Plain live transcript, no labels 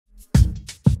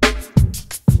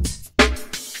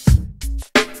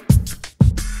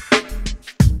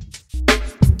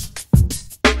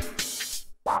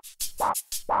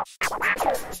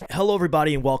Hello,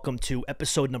 everybody, and welcome to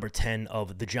episode number 10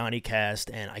 of the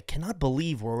JohnnyCast. And I cannot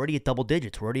believe we're already at double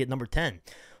digits. We're already at number 10.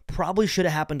 Probably should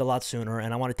have happened a lot sooner,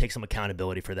 and I want to take some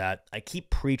accountability for that. I keep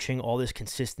preaching all this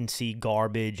consistency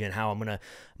garbage and how I'm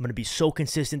gonna be so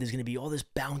consistent. There's gonna be all this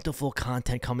bountiful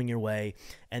content coming your way,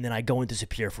 and then I go and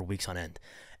disappear for weeks on end.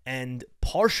 And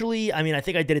partially, I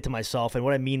think I did it to myself. And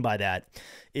what I mean by that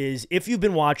is if you've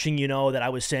been watching, you know that I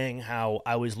was saying how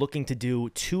I was looking to do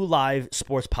 2 live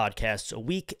sports podcasts a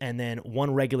week and then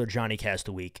 1 regular JohnnyCast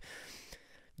a week.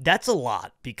 That's a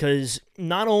lot because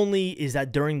not only is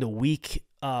that during the week,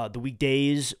 the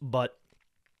weekdays, but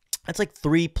that's like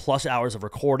 3+ hours of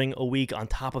recording a week on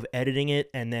top of editing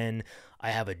it. And then I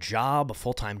have a job, a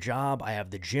full-time job. I have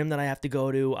the gym that I have to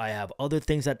go to. I have other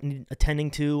things that need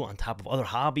attending to on top of other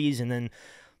hobbies. And then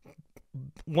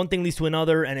one thing leads to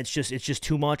another, and it's just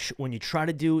too much. When you try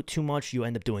to do too much, you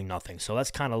end up doing nothing. So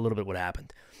that's kind of a little bit what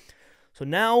happened. So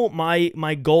now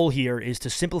my goal here is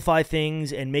to simplify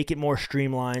things and make it more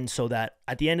streamlined so that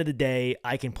at the end of the day,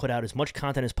 I can put out as much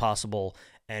content as possible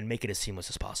and make it as seamless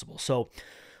as possible. So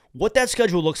what that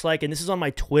schedule looks like, and this is on my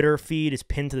Twitter feed, is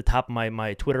pinned to the top of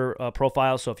my Twitter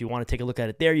profile, so if you want to take a look at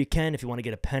it there, you can. If you want to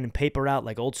get a pen and paper out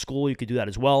like old school, you could do that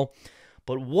as well.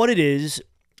 But what it is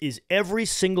every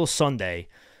single Sunday,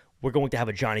 we're going to have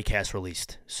a JohnnyCast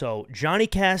released. So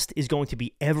JohnnyCast is going to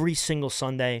be every single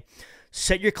Sunday.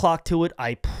 Set your clock to it,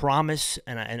 I promise,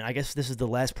 and I guess this is the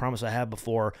last promise I have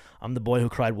before I'm the boy who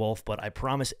cried wolf, but I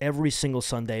promise every single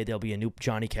Sunday there'll be a new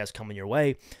JohnnyCast coming your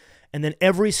way. And then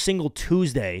every single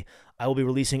Tuesday, I will be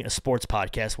releasing a sports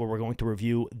podcast where we're going to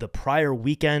review the prior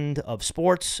weekend of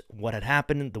sports, what had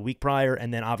happened the week prior,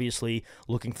 and then obviously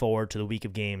looking forward to the week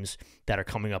of games that are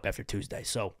coming up after Tuesday.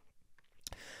 So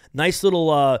nice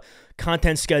little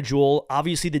content schedule.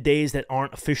 Obviously, the days that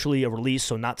aren't officially a release,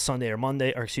 so not Sunday or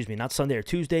Monday, or excuse me, not Sunday or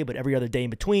Tuesday, but every other day in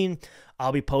between,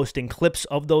 I'll be posting clips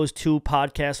of those 2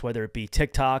 podcasts, whether it be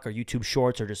TikTok or YouTube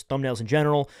Shorts or just thumbnails in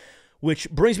general. Which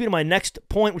brings me to my next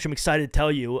point, which I'm excited to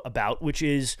tell you about, which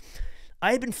is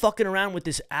I had been fucking around with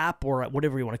this app or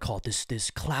whatever you want to call it, this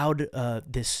cloud,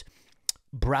 this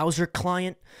browser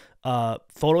client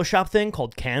Photoshop thing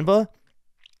called Canva,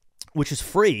 which is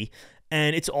free,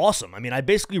 and it's awesome. I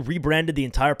basically rebranded the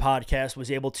entire podcast,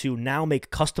 was able to now make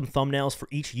custom thumbnails for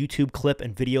each YouTube clip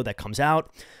and video that comes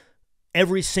out.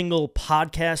 Every single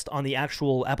podcast on the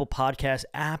actual Apple Podcast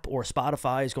app or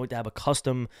Spotify is going to have a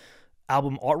custom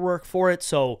album artwork for it,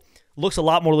 so looks a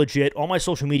lot more legit. All my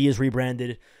social media is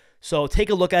rebranded, so take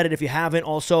a look at it if you haven't.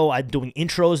 Also, I'm doing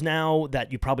intros now that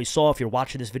you probably saw if you're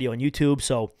watching this video on YouTube,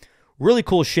 so really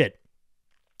cool shit.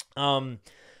 And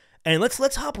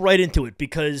let's hop right into it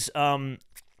because I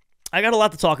got a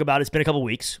lot to talk about. It's been a couple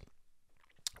weeks.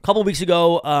 A couple weeks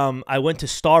ago, I went to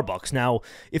Starbucks. Now,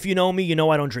 if you know me, you know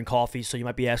I don't drink coffee, so you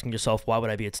might be asking yourself, why would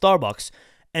I be at Starbucks?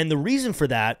 And the reason for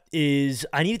that is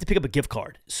I needed to pick up a gift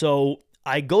card. So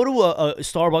I go to a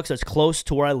Starbucks that's close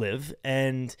to where I live.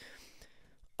 And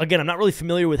again, I'm not really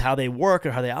familiar with how they work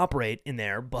or how they operate in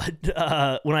there. But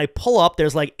when I pull up,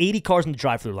 there's like 80 cars in the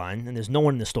drive-thru line, and there's no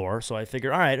one in the store. So I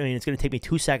figure, all right, it's going to take me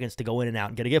 2 seconds to go in and out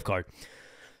and get a gift card.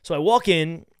 So I walk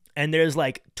in, and there's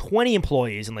like 20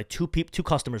 employees and like two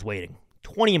customers waiting.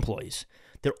 20 employees.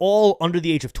 They're all under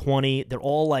the age of 20. They're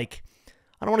all like,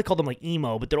 I don't want to call them like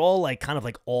emo, but they're all like kind of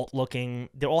like alt looking.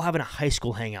 They're all having a high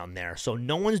school hangout in there. So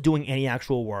no one's doing any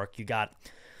actual work. You got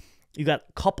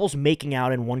couples making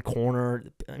out in one corner.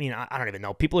 I don't even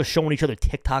know. People are showing each other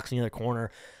TikToks in the other corner.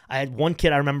 I had one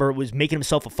kid I remember was making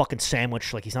himself a fucking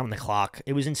sandwich like he's not on the clock.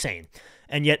 It was insane.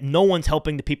 And yet no one's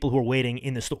helping the people who are waiting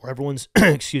in the store. Everyone's,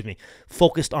 excuse me,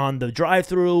 focused on the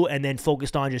drive-thru and then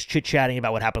focused on just chit-chatting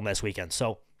about what happened last weekend.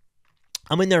 So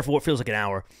I'm in there for what feels like an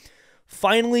hour.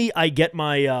 Finally, I get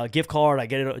my gift card. I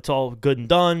get it. It's all good and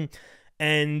done.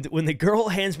 And when the girl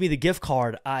hands me the gift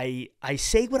card, I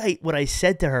say what I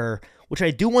said to her, which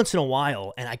I do once in a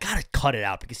while, and I gotta cut it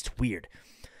out because it's weird.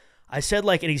 I said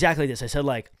like, and exactly this. I said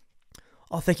like,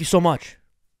 "Oh, thank you so much."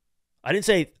 I didn't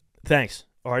say thanks,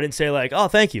 or I didn't say like, "Oh,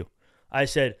 thank you." I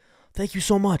said, "Thank you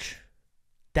so much."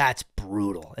 That's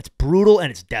brutal. It's brutal and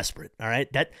it's desperate. All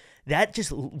right, that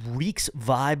just reeks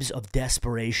vibes of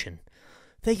desperation.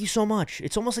 Thank you so much.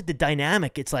 It's almost like the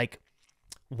dynamic. It's like,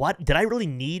 what? Did I really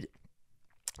need?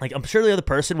 Like, I'm sure the other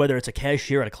person, whether it's a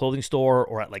cashier at a clothing store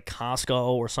or at like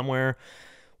Costco or somewhere,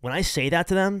 when I say that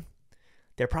to them,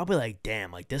 they're probably like,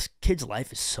 damn, like this kid's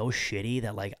life is so shitty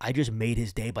that like I just made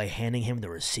his day by handing him the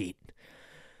receipt.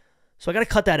 So I got to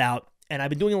cut that out. And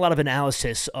I've been doing a lot of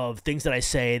analysis of things that I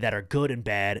say that are good and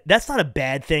bad. That's not a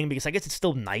bad thing because I guess it's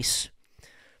still nice.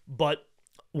 But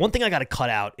one thing I got to cut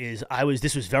out is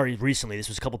this was very recently, this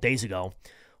was a couple days ago,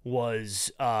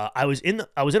 was I was in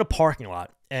a parking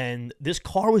lot, and this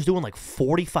car was doing like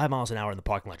 45 miles an hour in the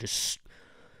parking lot, just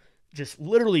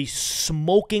literally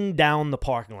smoking down the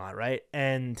parking lot, right?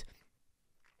 And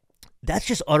that's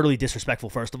just utterly disrespectful,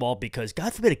 first of all, because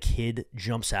God forbid a kid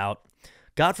jumps out.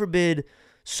 God forbid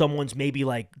someone's maybe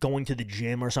like going to the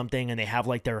gym or something and they have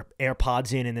like their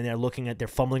AirPods in and then they're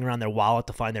fumbling around their wallet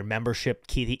to find their membership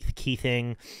key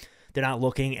thing. They're not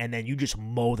looking, and then you just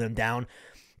mow them down.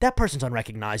 That person's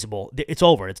unrecognizable. It's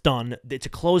over. It's done. It's a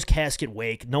closed casket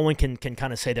wake. No one can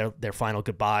kind of say their final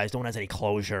goodbyes. No one has any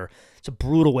closure. It's a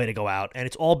brutal way to go out, and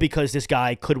it's all because this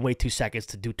guy couldn't wait 2 seconds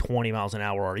to do 20 miles an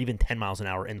hour or even 10 miles an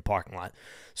hour in the parking lot.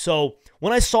 So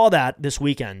when I saw that this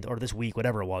weekend or this week,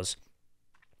 whatever it was,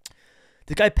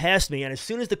 the guy passed me, and as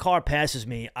soon as the car passes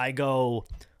me, I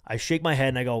shake my head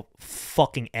and I go,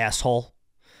 fucking asshole.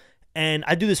 And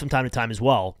I do this from time to time as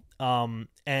well.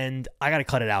 And I got to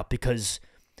cut it out because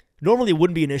normally it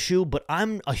wouldn't be an issue, but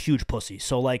I'm a huge pussy.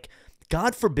 So, like,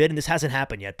 God forbid, and this hasn't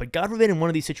happened yet, but God forbid in one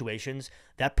of these situations,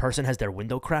 that person has their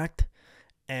window cracked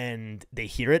and they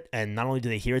hear it. And not only do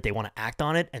they hear it, they want to act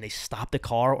on it, and they stop the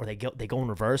car, or they go in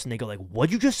reverse and they go like,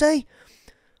 what'd you just say?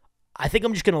 I think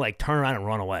I'm just going to like turn around and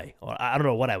run away. Or I don't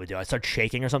know what I would do. I start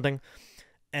shaking or something.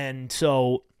 And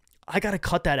so I got to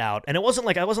cut that out. And I wasn't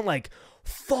like,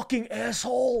 fucking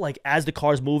asshole, like as the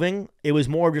car's moving. It was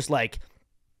more just like,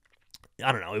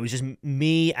 I don't know. It was just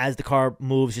me as the car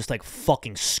moves, just like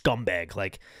fucking scumbag,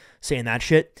 like saying that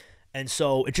shit. And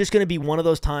so it's just going to be one of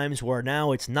those times where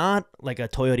now it's not like a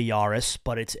Toyota Yaris,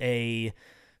 but it's a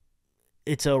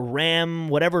Ram,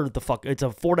 whatever the fuck. It's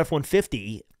a Ford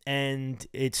F-150, and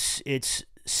it's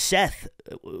Seth,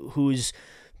 who's,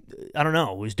 I don't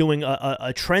know, who's doing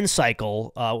a trend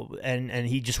cycle, and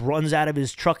he just runs out of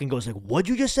his truck and goes like, what'd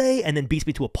you just say? And then beats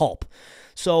me to a pulp.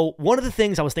 So one of the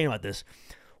things, I was thinking about this,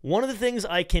 one of the things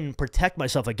I can protect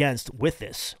myself against with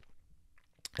this,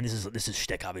 and this is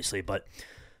shtick obviously, but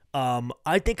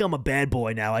I think I'm a bad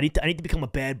boy now. I need to become a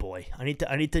bad boy. I need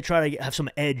to try to have some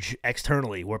edge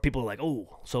externally where people are like,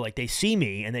 oh, so like they see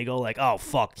me and they go like, oh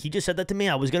fuck, he just said that to me.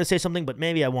 I was gonna say something, but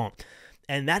maybe I won't.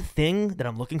 And that thing that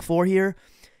I'm looking for here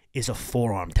is a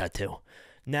forearm tattoo.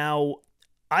 Now,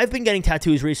 I've been getting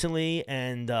tattoos recently,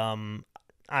 and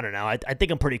I don't know. I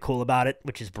think I'm pretty cool about it,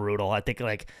 which is brutal. I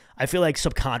feel like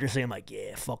subconsciously I'm like,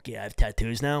 yeah, fuck yeah, I have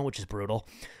tattoos now, which is brutal.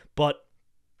 But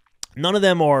none of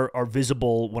them are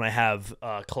visible when I have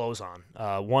clothes on,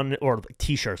 or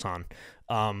t-shirts on.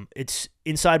 It's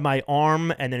inside my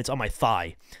arm, and then it's on my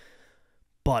thigh.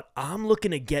 But I'm looking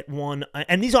to get one,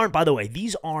 and these aren't, by the way,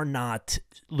 these are not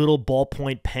little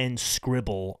ballpoint pen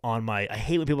scribble on my, I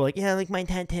hate when people are like, yeah, like my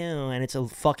tattoo, and it's a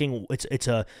fucking, it's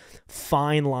a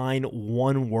fine line,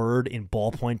 one word in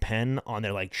ballpoint pen on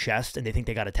their like chest, and they think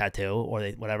they got a tattoo, or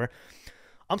they, whatever.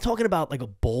 I'm talking about like a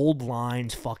bold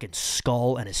lines fucking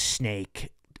skull and a snake,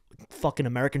 fucking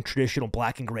American traditional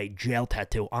black and gray jail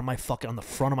tattoo on my fucking, on the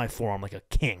front of my forearm like a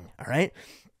king, all right?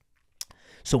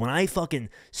 So when I fucking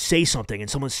say something and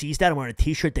someone sees that I'm wearing a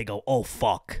t-shirt, they go, oh,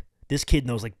 fuck. This kid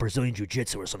knows like Brazilian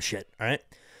jiu-jitsu or some shit, all right?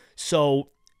 So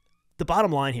the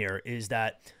bottom line here is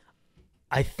that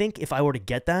I think if I were to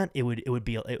get that, it would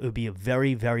be a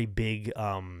very, very big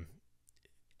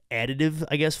additive,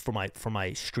 I guess, for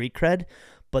my street cred.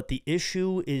 But the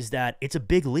issue is that it's a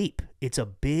big leap. It's a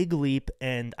big leap,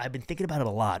 and I've been thinking about it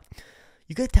a lot.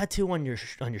 You get a tattoo on your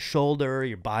shoulder,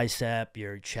 your bicep,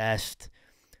 your chest,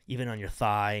 even on your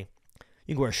thigh.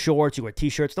 You can wear shorts, you wear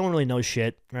t-shirts, no one really knows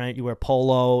shit, right? You wear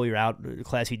polo, you're out at a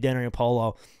classy dinner in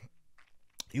polo.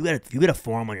 You get a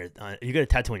forearm on you get a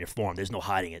tattoo on your forearm. There's no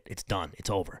hiding it. It's done. It's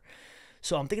over.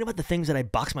 So I'm thinking about the things that I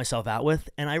box myself out with,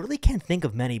 and I really can't think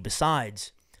of many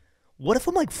besides, what if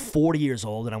I'm like 40 years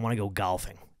old and I want to go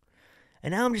golfing?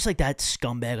 And now I'm just like that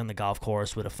scumbag on the golf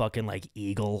course with a fucking like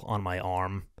eagle on my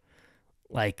arm.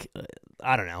 Like,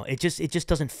 I don't know. It just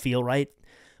doesn't feel right.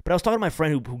 But I was talking to my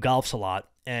friend who golfs a lot,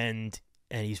 and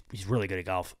he's really good at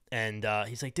golf. And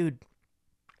he's like, dude,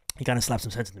 he kind of slapped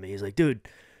some sense into me. He's like, dude,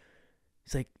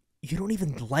 you don't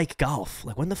even like golf.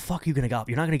 Like, when the fuck are you going to golf?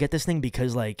 You're not going to get this thing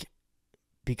because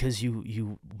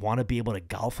you want to be able to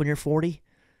golf when you're 40?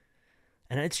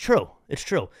 And it's true. It's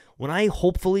true. When I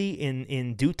hopefully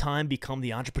in due time become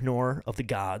the entrepreneur of the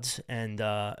gods, and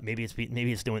maybe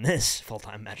it's doing this full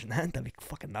time. Imagine that. That'd be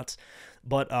fucking nuts.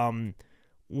 But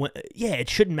yeah, it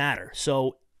shouldn't matter.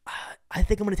 So I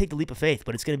think I'm going to take the leap of faith,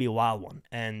 but it's going to be a wild one.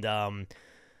 And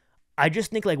I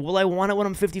just think, like, will I want it when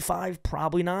I'm 55?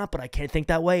 Probably not, but I can't think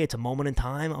that way. It's a moment in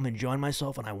time. I'm enjoying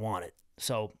myself, and I want it.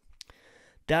 So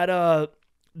that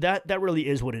really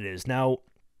is what it is. Now,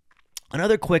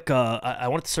 Another quick, I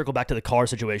wanted to circle back to the car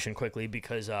situation quickly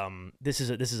because this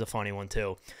is a funny one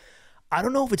too. I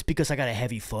don't know if it's because I got a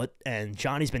heavy foot, and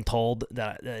Johnny's been told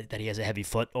that he has a heavy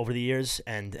foot over the years,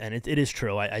 and it is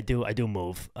true. I do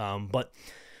move, but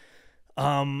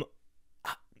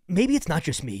maybe it's not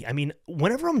just me. I mean,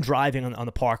 whenever I'm driving on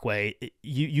the parkway,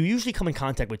 you usually come in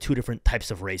contact with two different types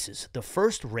of races. The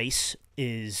first race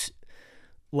is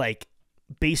like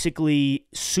basically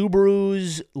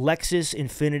Subarus, Lexus,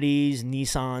 Infinitis,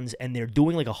 Nissans, and they're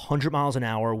doing like 100 miles an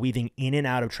hour, weaving in and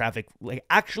out of traffic, like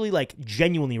actually like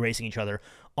genuinely racing each other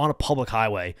on a public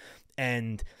highway.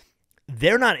 And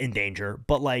they're not in danger,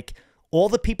 but like all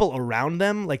the people around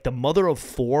them, like the mother of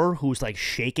four who's like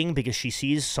shaking because she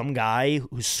sees some guy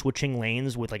who's switching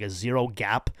lanes with like a zero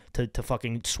gap to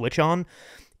fucking switch on,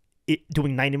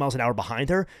 doing 90 miles an hour behind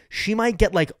her, she might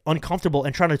get like uncomfortable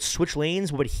and trying to switch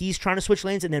lanes, but he's trying to switch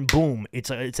lanes, and then boom, it's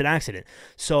an accident.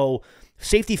 So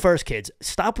safety first, kids.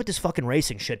 Stop with this fucking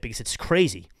racing shit because it's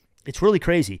crazy. It's really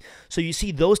crazy. So you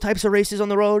see those types of races on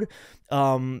the road,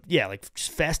 yeah, like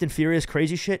just Fast and Furious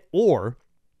crazy shit, or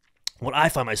what I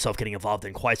find myself getting involved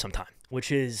in quite some time,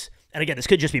 which is, and again, this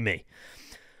could just be me,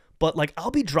 but like I'll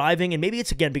be driving, and maybe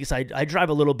it's again because I drive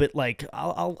a little bit, like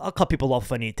I'll cut people off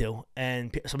if I need to,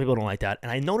 and some people don't like that.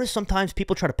 And I notice sometimes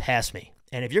people try to pass me,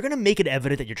 and if you're gonna make it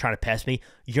evident that you're trying to pass me,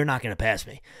 you're not gonna pass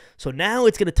me. So now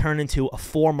it's gonna turn into a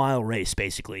 4-mile race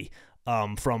basically,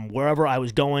 from wherever I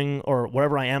was going or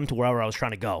wherever I am to wherever I was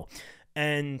trying to go.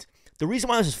 And the reason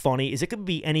why this is funny is it could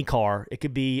be any car. It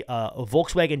could be a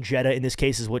Volkswagen Jetta. In this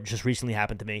case, is what just recently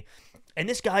happened to me. And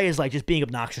this guy is like just being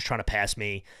obnoxious, trying to pass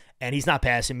me, and he's not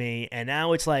passing me. And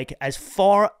now it's like as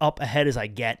far up ahead as I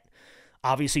get,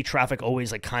 obviously traffic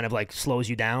always like kind of like slows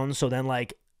you down. So then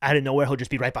like out of nowhere, he'll just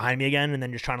be right behind me again, and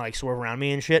then just trying to like swerve around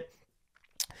me and shit.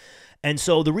 And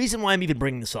so the reason why I'm even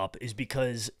bringing this up is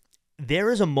because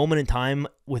there is a moment in time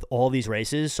with all these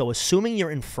races. So assuming you're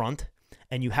in front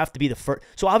and you have to be the first.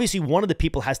 So obviously one of the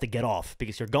people has to get off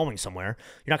because you're going somewhere.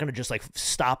 You're not going to just like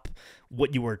stop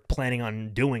what you were planning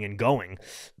on doing and going,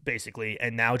 basically,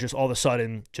 and now just all of a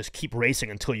sudden just keep racing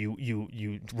until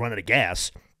you run out of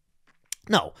gas.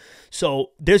 No.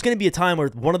 So there's going to be a time where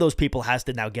one of those people has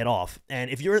to now get off. And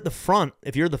if you're at the front,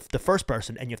 if you're the first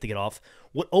person and you have to get off,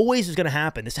 what always is going to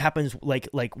happen, this happens like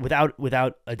without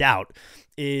a doubt,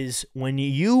 is when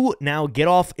you now get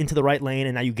off into the right lane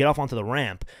and now you get off onto the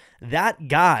ramp, that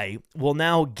guy will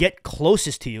now get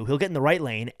closest to you. He'll get in the right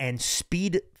lane and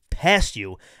speed past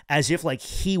you as if like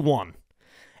he won.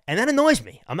 And that annoys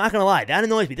me. I'm not going to lie. That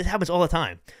annoys me. This happens all the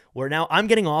time. Where now I'm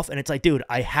getting off, and it's like, dude,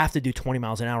 I have to do 20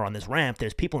 miles an hour on this ramp.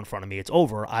 There's people in front of me. It's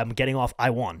over. I'm getting off. I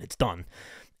won. It's done.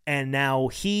 And now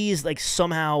he's like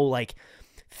somehow like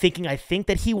thinking I think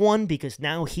that he won because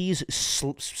now he's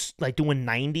like doing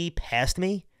 90 past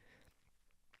me.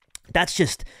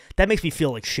 That makes me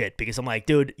feel like shit because I'm like,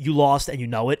 dude, you lost and you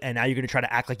know it, and now you're going to try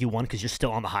to act like you won because you're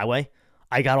still on the highway.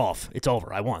 I got off. It's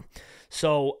over. I won.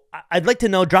 So I'd like to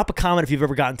know, drop a comment if you've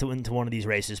ever gotten into one of these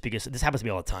races because this happens to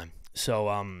me all the time. So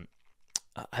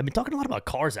I've been talking a lot about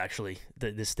cars, actually,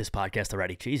 this podcast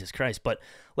already. Jesus Christ. But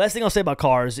last thing I'll say about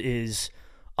cars is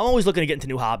I'm always looking to get into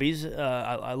new hobbies.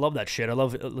 I love that shit. I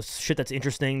love shit that's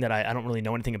interesting that I don't really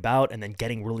know anything about, and then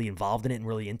getting really involved in it and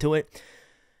really into it.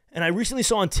 And I recently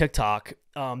saw on TikTok,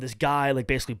 this guy like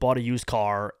basically bought a used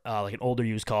car, like an older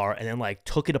used car, and then like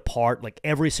took it apart, like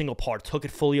every single part, took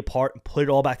it fully apart and put it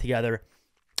all back together,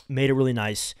 made it really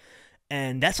nice.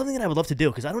 And that's something that I would love to do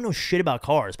because I don't know shit about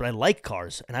cars, but I like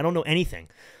cars and I don't know anything.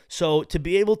 So to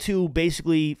be able to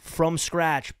basically from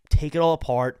scratch take it all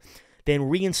apart, then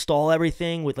reinstall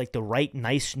everything with like the right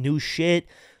nice new shit,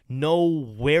 know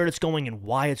where it's going and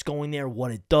why it's going there,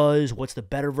 what it does, what's the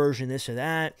better version, this or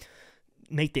that.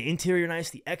 Make the interior nice,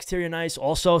 the exterior nice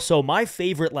also. So my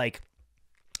favorite, like,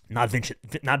 not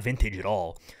vintage at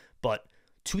all, but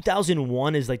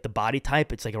 2001 is like the body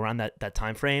type. It's like around that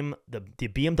time frame. The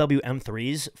BMW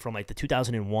M3s from like the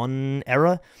 2001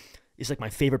 era is like my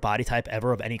favorite body type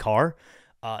ever of any car.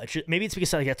 Maybe it's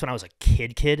because like, that's when I was a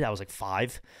kid. I was like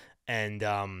 5, and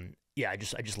yeah, I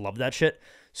just love that shit.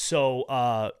 So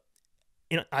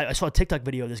I saw a TikTok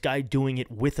video of this guy doing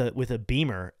it with a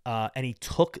Beamer, and he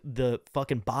took the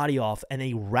fucking body off and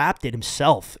he wrapped it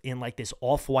himself in like this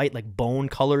off-white, like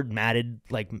bone-colored, matted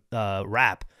like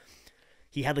wrap.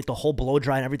 He had like the whole blow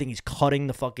dry and everything. He's cutting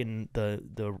the fucking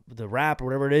the wrap or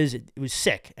whatever it is. It was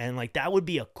sick, and like that would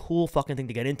be a cool fucking thing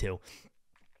to get into.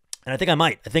 And I think I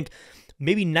might. I think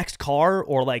maybe next car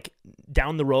or like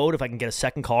down the road if I can get a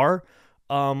second car.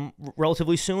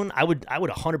 Relatively soon, I would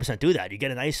 100% do that. You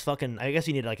get a nice fucking, I guess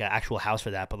you need like an actual house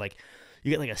for that, but like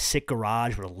you get like a sick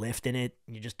garage with a lift in it,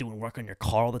 and you're just doing work on your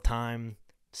car all the time.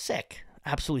 Sick.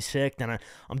 Absolutely sick. Then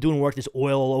I'm doing work, there's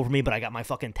oil all over me, but I got my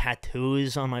fucking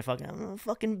tattoos on my fucking, I'm a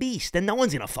fucking beast. Then no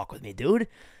one's gonna fuck with me, dude.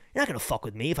 You're not gonna fuck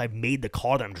with me if I've made the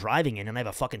car that I'm driving in and I have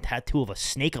a fucking tattoo of a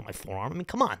snake on my forearm. I mean,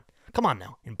 come on. Come on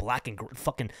now. In black and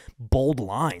fucking bold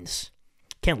lines.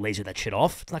 Can't laser that shit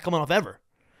off. It's not coming off ever.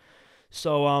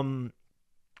 So,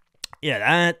 yeah,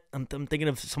 that. I'm thinking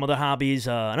of some other hobbies.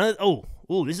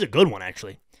 This is a good one,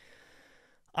 actually.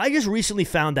 I just recently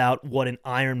found out what an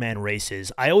Ironman race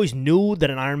is. I always knew that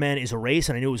an Ironman is a race,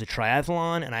 and I knew it was a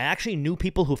triathlon, and I actually knew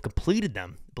people who have completed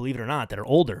them, believe it or not, that are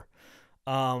older.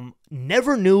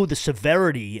 Never knew the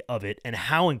severity of it and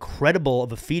how incredible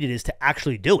of a feat it is to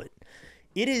actually do it.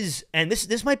 It is, and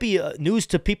this might be news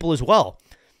to people as well.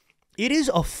 It is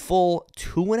a full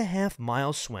 2.5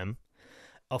 mile swim,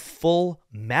 a full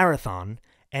marathon,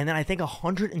 and then I think a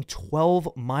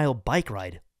 112-mile bike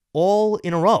ride. All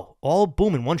in a row, all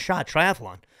boom in one shot,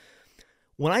 triathlon.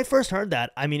 When I first heard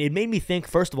that, I mean, it made me think,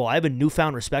 first of all, I have a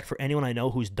newfound respect for anyone I know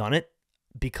who's done it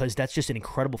because that's just an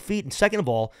incredible feat. And second of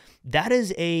all, that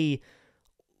is a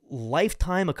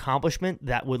lifetime accomplishment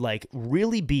that would like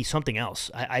really be something else.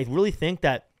 I really think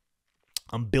that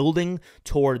I'm building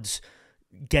towards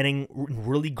getting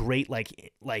really great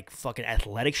like fucking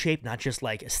athletic shape, not just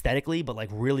like aesthetically, but like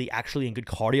really actually in good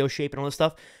cardio shape and all this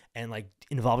stuff, and like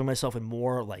involving myself in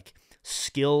more like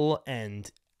skill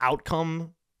and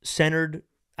outcome centered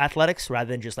athletics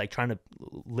rather than just like trying to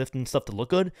lift and stuff to look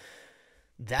good.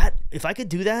 That if I could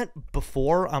do that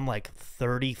before I'm like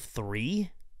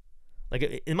 33,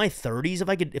 like in my 30s, if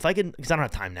I could, because I don't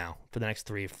have time now for the next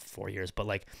 3 or 4 years, but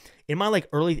like in my like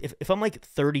early, if I'm like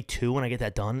 32 when I get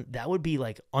that done, that would be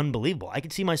like unbelievable. I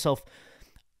could see myself,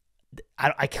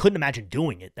 I couldn't imagine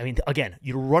doing it. I mean, again,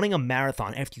 you're running a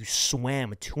marathon after you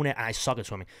swam I suck at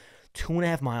swimming,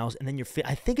 2.5 miles, and then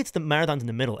I think it's the marathon's in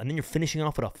the middle, and then you're finishing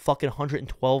off with a fucking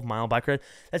 112-mile bike ride.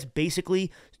 That's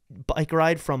basically bike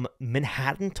ride from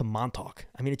Manhattan to Montauk.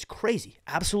 I mean, it's crazy,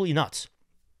 absolutely nuts.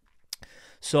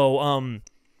 So,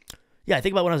 yeah, I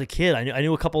think about when I was a kid. I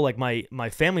knew a couple like my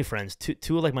family friends.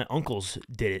 Two of like my uncles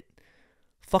did it.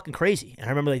 Fucking crazy. And I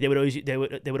remember like they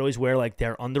would always wear like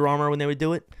their Under Armour when they would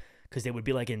do it because they would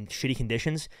be like in shitty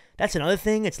conditions. That's another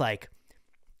thing. It's like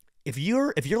if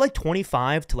you're like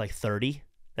 25 to like 30,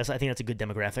 I think that's a good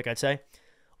demographic. I'd say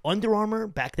Under Armour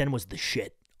back then was the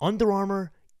shit. Under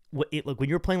Armour, like when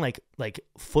you're playing like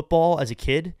football as a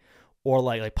kid, or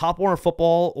like Pop Warner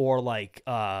football, or like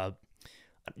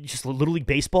just Little League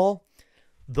baseball,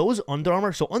 those Under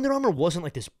Armour. So Under Armour wasn't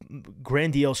like this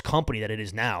grandiose company that it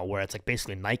is now, where it's like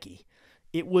basically Nike.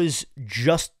 It was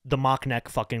just the mock neck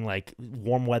fucking like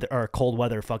warm weather or cold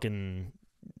weather fucking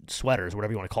sweaters,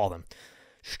 whatever you want to call them.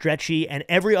 Stretchy, and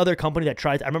every other company that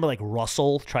tried, I remember like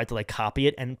Russell tried to like copy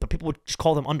it, but people would just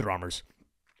call them Under Armours.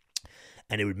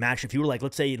 And it would match. If you were like,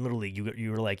 let's say in Little League,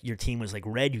 you were like, your team was like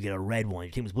red, you get a red one.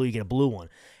 Your team was blue, you get a blue one.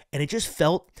 And it just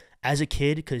felt, as a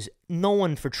kid, because no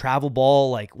one for travel ball,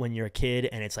 like when you're a kid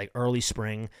and it's like early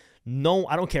spring, no,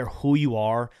 I don't care who you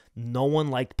are, no one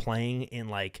liked playing in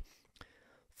like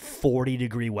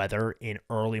 40-degree weather in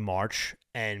early March,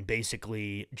 and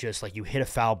basically just like you hit a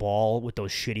foul ball with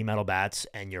those shitty metal bats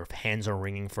and your hands are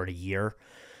ringing for a year.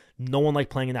 No one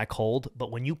liked playing in that cold,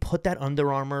 but when you put that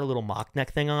Under Armour little mock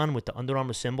neck thing on with the Under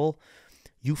Armour symbol,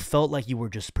 you felt like you were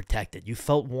just protected. You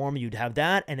felt warm. You'd have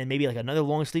that, and then maybe like another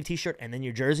long sleeve t-shirt, and then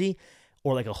your jersey,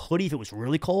 or like a hoodie if it was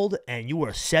really cold, and you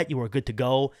were set. You were good to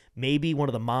go. Maybe one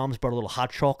of the moms brought a little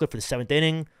hot chocolate for the 7th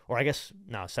inning, or I guess,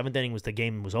 no, 7th inning was the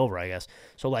game was over, I guess.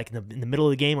 So like in the middle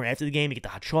of the game or after the game, you get the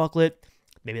hot chocolate.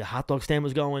 Maybe the hot dog stand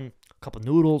was going, a couple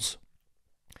noodles.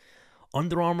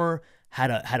 Under Armour had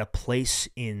a place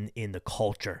in the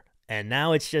culture, and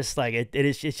now it's just like it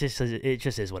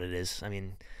just is what it is. I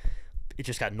mean, it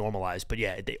just got normalized. But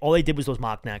yeah, all they did was those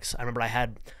mock necks. I remember I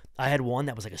had one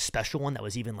that was like a special one that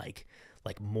was even like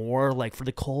more like for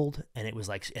the cold, and it was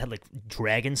like it had like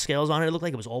dragon scales on it. It looked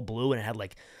like it was all blue, and it had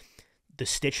like the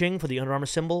stitching for the Under Armour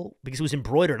symbol because it was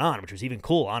embroidered on, which was even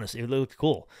cool. Honestly, it looked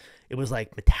cool. It was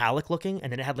like metallic looking,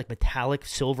 and then it had like metallic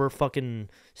silver fucking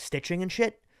stitching and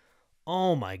shit.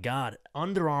 Oh my God,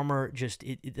 Under Armour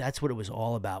that's what it was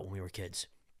all about when we were kids.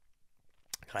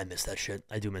 God, I miss that shit.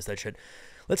 I do miss that shit.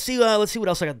 Let's see what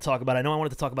else I got to talk about. I know I wanted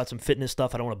to talk about some fitness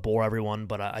stuff. I don't want to bore everyone,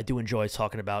 but I do enjoy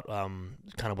talking about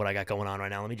kind of what I got going on right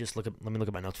now. Let me look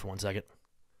at my notes for 1 second.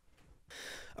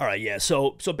 All right, yeah.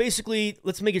 So basically,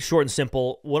 let's make it short and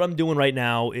simple. What I'm doing right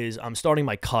now is I'm starting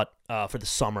my cut for the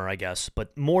summer, I guess.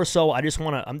 But more so, I just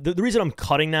want to. The reason I'm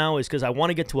cutting now is because I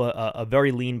want to get to a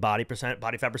very lean body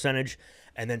fat percentage,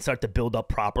 and then start to build up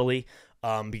properly.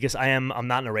 Because I'm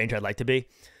not in a range I'd like to be.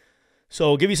 So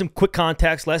I'll give you some quick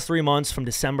context. Last 3 months from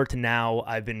December to now,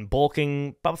 I've been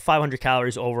bulking about 500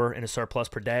 calories over in a surplus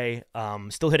per day.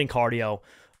 Still hitting cardio.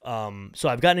 So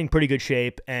I've gotten in pretty good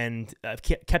shape, and I've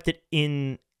kept it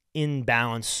in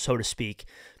balance, so to speak.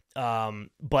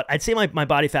 But I'd say my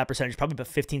body fat percentage is probably about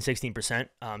 15-16%.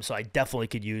 So I definitely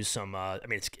could use some,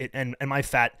 and my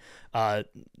fat, the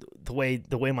way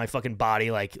my fucking body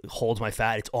like holds my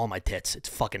fat, it's all my tits. It's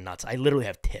fucking nuts. I literally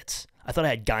have tits. I thought I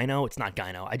had gyno. It's not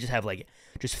gyno. I just have like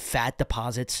just fat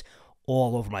deposits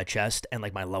all over my chest and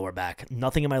like my lower back.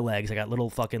 Nothing in my legs. I got little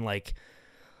fucking like,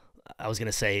 I was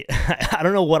gonna say, I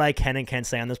don't know what I can and can't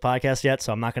say on this podcast yet,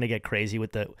 so I'm not gonna get crazy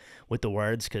with the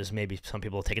words because maybe some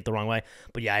people will take it the wrong way.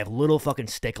 But yeah, I have little fucking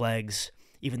stick legs,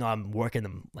 even though I'm working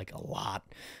them like a lot.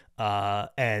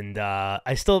 And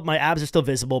my abs are still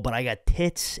visible, but I got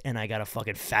tits and I got a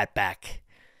fucking fat back.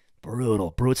 Brutal,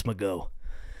 Brutes Magoo.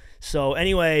 So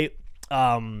anyway,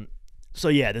 so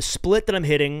yeah, the split that I'm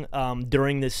hitting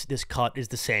during this cut is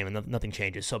the same, and nothing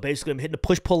changes. So basically, I'm hitting the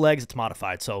push-pull legs. It's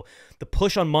modified. So the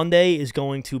push on Monday is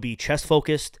going to be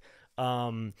chest-focused.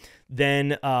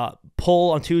 Then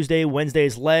pull on Tuesday. Wednesday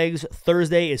is legs.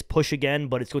 Thursday is push again,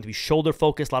 but it's going to be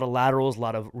shoulder-focused, a lot of laterals, a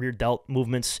lot of rear delt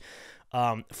movements.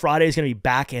 Friday is going to be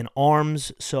back and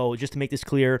arms. So just to make this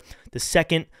clear, the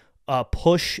second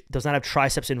push does not have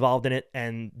triceps involved in it,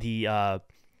 and the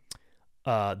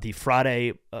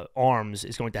Friday arms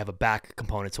is going to have a back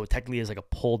component, so it technically is like a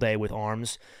pull day with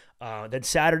arms. Then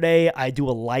Saturday, I do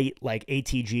a light like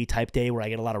ATG type day where I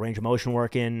get a lot of range of motion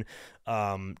work in,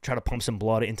 try to pump some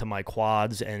blood into my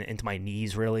quads and into my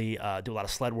knees, really, do a lot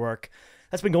of sled work.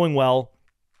 That's been going well.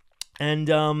 And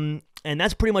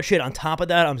that's pretty much it. On top of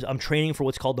that, I'm training for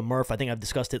what's called the Murph. I think I've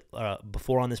discussed it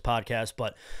before on this podcast,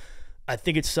 but I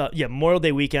think it's, Memorial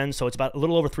Day weekend, so it's about a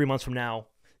little over 3 months from now.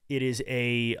 It is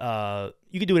you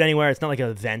can do it anywhere. It's not like an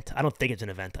event. I don't think it's an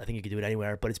event. I think you can do it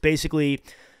anywhere. But it's basically,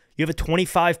 you have a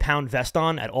 25-pound vest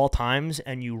on at all times,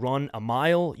 and you run a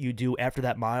mile. After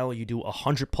that mile, you do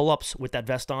 100 pull-ups with that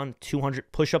vest on,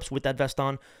 200 push-ups with that vest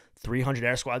on, 300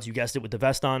 air squats, you guessed it, with the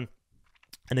vest on.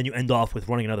 And then you end off with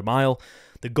running another mile.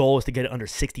 The goal is to get it under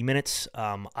 60 minutes.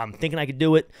 I'm thinking I could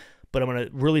do it, but I'm going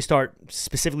to really start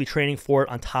specifically training for it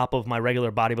on top of my regular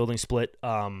bodybuilding split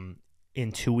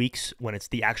in 2 weeks when it's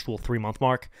the actual 3-month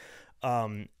mark,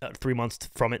 3 months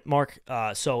from it mark.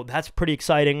 So that's pretty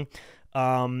exciting.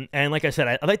 And like I said,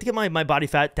 I'd like to get my body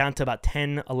fat down to about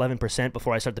 10-11%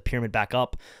 before I start the pyramid back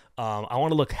up. I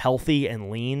want to look healthy and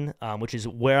lean, which is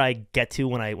where I get to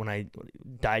when I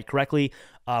diet correctly,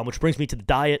 which brings me to the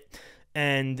diet.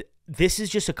 And this is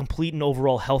just a complete and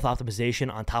overall health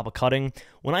optimization on top of cutting.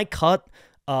 When I cut,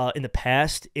 in the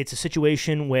past, it's a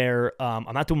situation where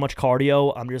I'm not doing much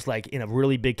cardio. I'm just like in a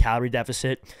really big calorie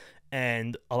deficit,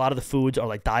 and a lot of the foods are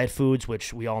like diet foods,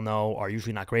 which we all know are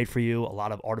usually not great for you. A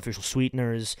lot of artificial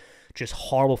sweeteners, just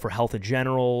horrible for health in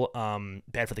general,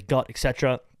 bad for the gut,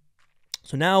 etc.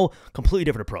 So now, completely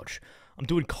different approach. I'm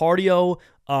doing cardio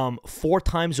 4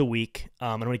 times a week.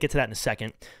 I'm going to get to that in a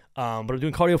second. But I'm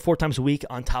doing cardio 4 times a week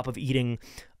on top of eating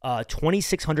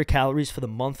 2,600 calories for the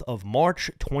month of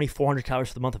March, 2,400 calories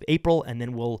for the month of April, and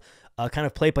then we'll kind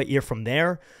of play it by ear from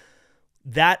there.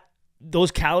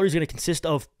 Those calories are going to consist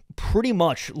of pretty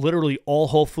much literally all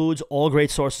whole foods, all great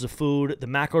sources of food. The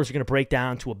macros are going to break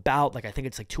down to about, I think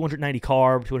it's like 290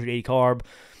 carb, 280 carb,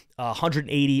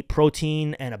 180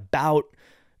 protein, and about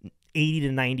 80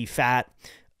 to 90 fat.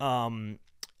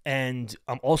 And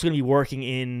I'm also going to be working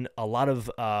in a lot of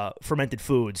fermented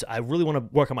foods. I really want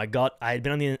to work on my gut. I had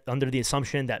been under the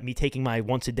assumption that me taking my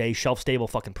once-a-day shelf-stable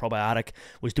fucking probiotic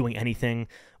was doing anything,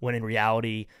 when in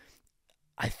reality,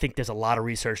 I think there's a lot of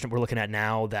research that we're looking at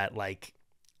now that, like,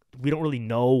 we don't really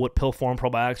know what pill form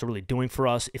probiotics are really doing for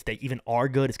us. If they even are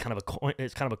good, it's kind of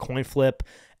a coin flip.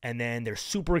 And then they're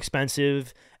super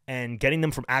expensive, and getting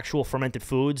them from actual fermented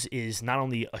foods is not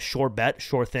only a sure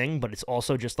thing, but it's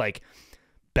also just like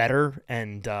better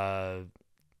and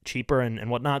cheaper and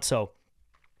whatnot. So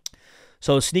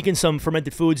sneaking some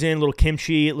fermented foods in, a little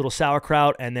kimchi, a little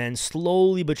sauerkraut, and then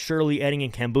slowly but surely adding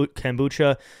in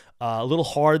kombucha. A little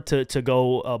hard to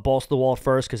go balls to the wall at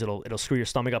first because it'll screw your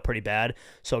stomach up pretty bad.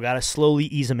 So I got to slowly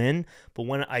ease them in. But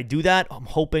when I do that, I'm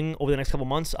hoping over the next couple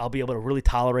months, I'll be able to really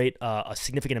tolerate a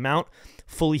significant amount,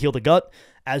 fully heal the gut.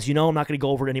 As you know, I'm not going to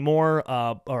go over it anymore,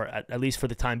 or at least for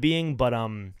the time being. But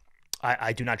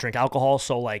I do not drink alcohol.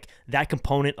 So like that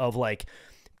component of like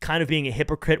kind of being a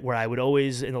hypocrite, where I would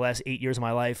always, in the last 8 years of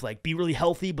my life, like be really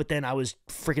healthy, but then I was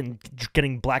freaking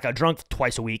getting blackout drunk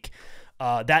twice a week.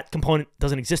 That component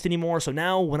doesn't exist anymore. So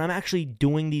now when I'm actually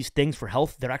doing these things for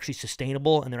health, they're actually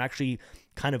sustainable and they're actually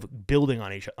kind of building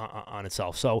on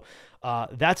itself. So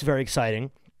that's very exciting.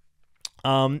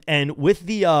 And with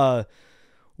the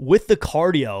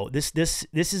cardio, this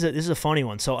is a funny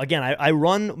one. So again, I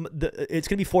run. It's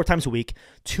gonna be 4 times a week,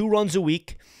 2 runs a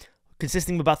week,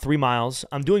 consisting of about 3 miles.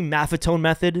 I'm doing Maffetone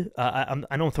method. I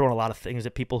know I'm throwing a lot of things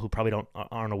at people who probably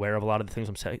aren't aware of a lot of the things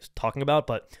I'm talking about,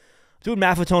 but I'm doing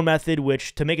Maffetone method,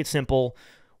 which, to make it simple,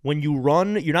 when you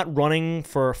run, you're not running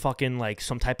for fucking like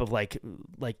some type of like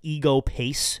ego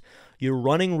pace. You're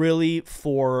running really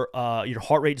for your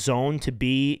heart rate zone to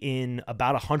be in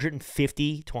about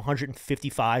 150 to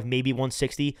 155, maybe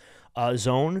 160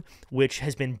 zone, which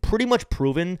has been pretty much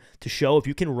proven to show if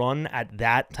you can run at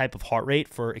that type of heart rate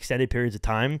for extended periods of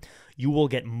time, you will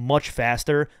get much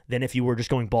faster than if you were just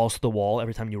going balls to the wall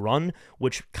every time you run,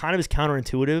 which kind of is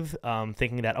counterintuitive,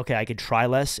 thinking that, okay, I could try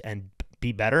less and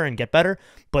be better and get better,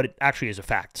 but it actually is a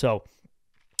fact. So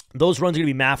those runs are going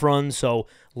to be MAF runs, so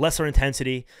lesser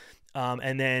intensity.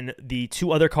 And then the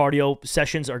 2 other cardio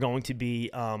sessions are going to be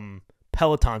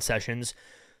Peloton sessions.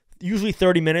 Usually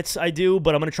 30 minutes I do,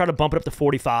 but I'm going to try to bump it up to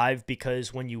 45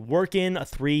 because when you work in a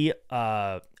 3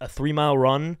 mile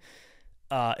run,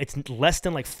 it's less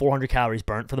than like 400 calories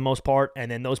burnt for the most part.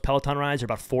 And then those Peloton rides are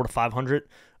about 400 to 500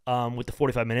 with the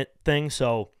 45-minute thing.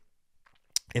 So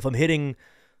if I'm hitting,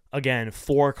 again,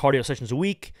 4 cardio sessions a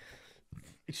week,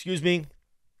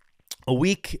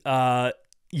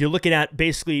 you're looking at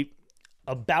basically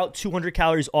about 200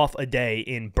 calories off a day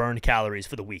in burned calories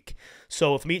for the week.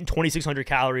 So if I'm eating 2,600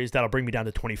 calories, that'll bring me down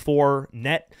to 24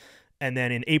 net. And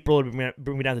then in April, it'll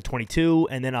bring me down to 22,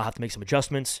 and then I'll have to make some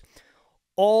adjustments.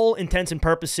 All intents and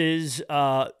purposes,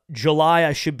 July,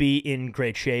 I should be in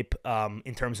great shape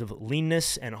in terms of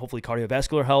leanness and hopefully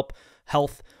cardiovascular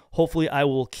health. Hopefully, I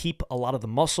will keep a lot of the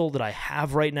muscle that I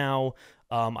have right now.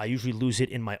 I usually lose it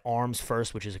in my arms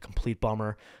first, which is a complete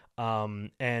bummer.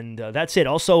 And that's it.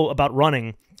 Also about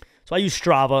running. So I use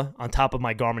Strava on top of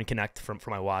my Garmin Connect for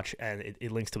my watch, and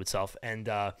it links to itself. And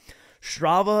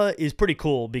Strava is pretty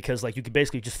cool because like you can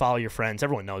basically just follow your friends.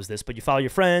 Everyone knows this, but you follow your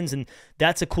friends, and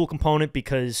that's a cool component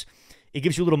because it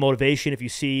gives you a little motivation. If you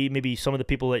see maybe some of the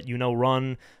people that you know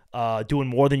run doing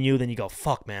more than you, then you go,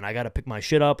 fuck, man, I got to pick my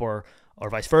shit up, or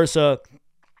vice versa.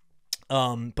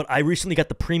 But I recently got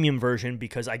the premium version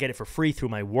because I get it for free through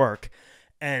my work.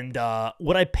 And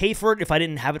would I pay for it if I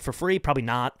didn't have it for free? Probably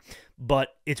not. But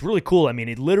it's really cool. I mean,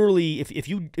 it literally, if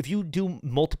you do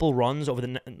multiple runs over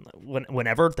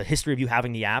whenever, the history of you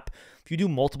having the app, if you do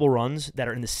multiple runs that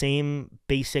are in the same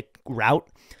basic route,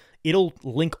 it'll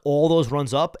link all those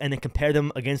runs up and then compare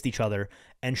them against each other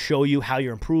and show you how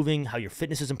you're improving, how your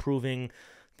fitness is improving,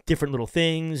 different little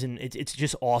things, and it's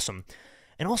just awesome.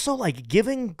 And also, like,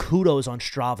 giving kudos on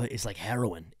Strava is like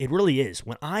heroin. It really is.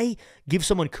 When I give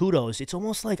someone kudos, it's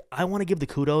almost like I want to give the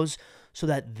kudos so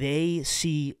that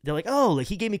they're like, oh, like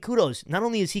he gave me kudos. Not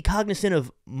only is he cognizant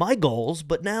of my goals,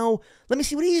 but now let me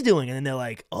see what he's doing. And then they're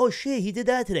like, oh, shit, he did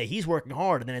that today. He's working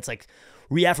hard. And then it's like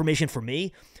reaffirmation for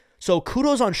me. So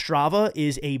kudos on Strava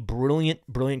is a brilliant,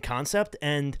 brilliant concept.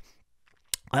 And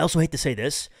I also hate to say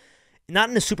this, not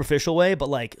in a superficial way, but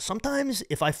like sometimes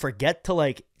if I forget to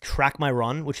like track my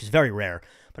run, which is very rare,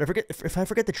 but if I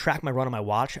forget to track my run on my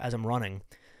watch as I'm running,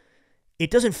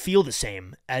 it doesn't feel the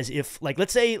same as if like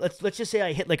let's just say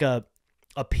I hit like a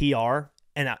PR,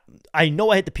 and I know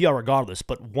I hit the PR regardless,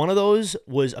 but one of those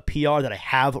was a PR that I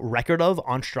have record of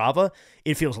on Strava.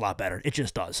 It feels a lot better. It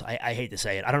just does. I hate to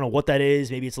say it. I don't know what that is.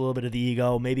 Maybe it's a little bit of the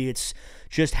ego. Maybe it's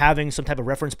just having some type of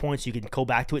reference points. You can go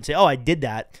back to it and say, oh, I did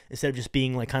that, instead of just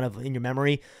being like kind of in your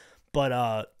memory. But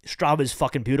Strava is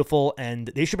fucking beautiful, and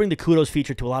they should bring the kudos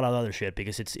feature to a lot of other shit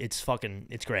because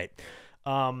it's great.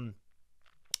 And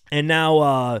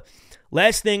now,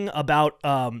 last thing about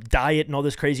diet and all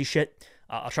this crazy shit,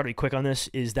 I'll try to be quick on this,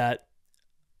 is that,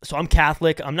 so I'm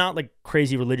Catholic. I'm not like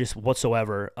crazy religious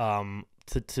whatsoever.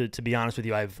 To be honest with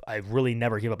you, I've really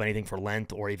never give up anything for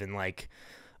Lent, or even like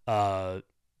don't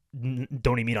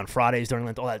eat meat on Fridays during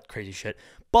Lent, all that crazy shit.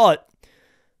 But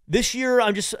this year,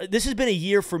 this has been a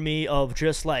year for me of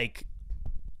just like,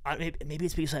 maybe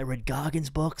it's because I read Goggins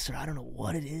books, or I don't know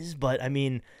what it is, but I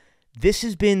mean, this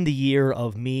has been the year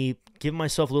of me giving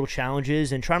myself little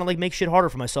challenges and trying to like make shit harder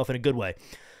for myself in a good way.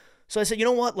 So I said, you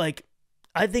know what, like,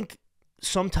 I think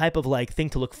some type of like thing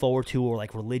to look forward to, or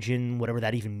like religion, whatever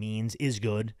that even means, is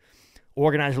good.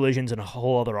 Organized religion's and a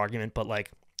whole other argument, but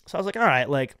like, so I was like, all right,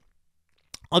 like,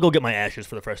 I'll go get my ashes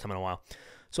for the first time in a while.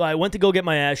 So I went to go get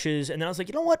my ashes, and then I was like,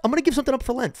 you know what, I'm going to give something up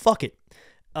for Lent, fuck it.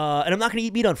 And I'm not going to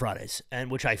eat meat on Fridays, and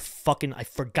which I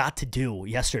forgot to do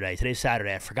yesterday. Today's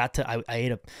Saturday. I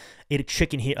ate a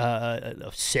chicken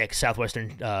sick Southwestern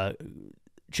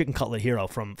chicken cutlet hero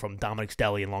from Dominic's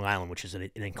Deli in Long Island, which is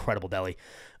an incredible deli.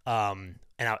 And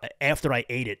after I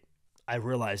ate it, I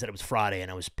realized that it was Friday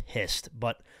and I was pissed.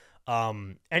 But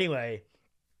anyway,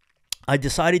 I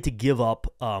decided to give up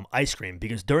ice cream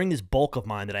because during this bulk of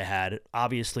mine that I had,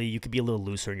 obviously you could be a little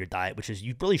looser in your diet, which is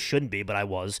you really shouldn't be, but I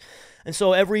was. And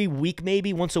so every week,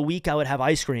 maybe once a week, I would have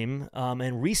ice cream.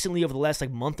 And recently, over the last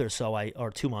like month or so, or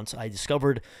 2 months, I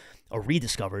discovered or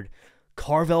rediscovered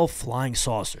Carvel flying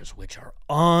saucers, which are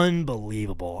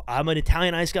unbelievable. I'm an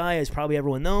Italian ice guy, as probably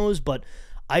everyone knows, but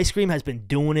ice cream has been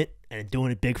doing it and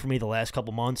doing it big for me the last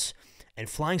couple months. And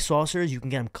flying saucers, you can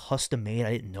get them custom made.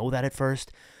 I didn't know that at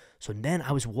first. So then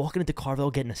I was walking into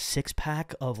Carvel getting a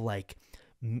 6-pack of like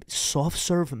soft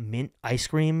serve mint ice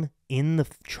cream in the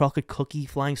chocolate cookie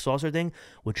flying saucer thing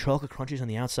with chocolate crunches on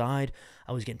the outside.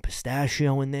 I was getting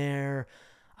pistachio in there.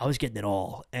 I was getting it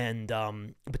all. And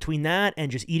between that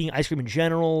and just eating ice cream in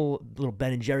general, little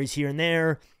Ben and Jerry's here and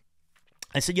there,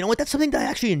 I said, you know what, that's something that I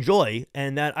actually enjoy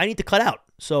and that I need to cut out.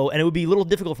 And it would be a little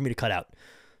difficult for me to cut out.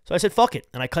 So I said, fuck it.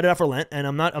 And I cut it out for Lent, and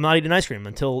I'm not eating ice cream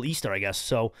until Easter, I guess.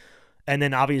 So, and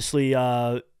then obviously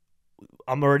I'm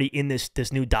already in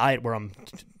this new diet where I'm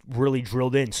really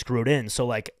screwed in. So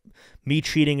like me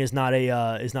cheating is not really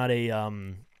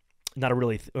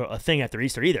a thing after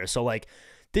Easter either. So like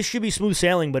this should be smooth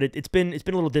sailing, but it's been a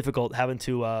little difficult having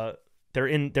to they're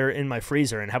in my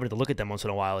freezer and having to look at them once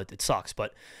in a while. It sucks.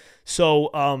 But so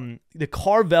the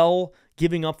Carvel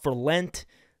giving up for Lent,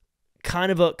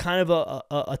 kind of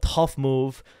a tough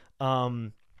move.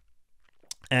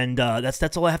 And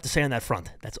that's all I have to say on that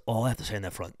front. That's all I have to say on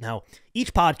that front. Now,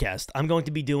 each podcast, I'm going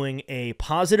to be doing a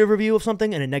positive review of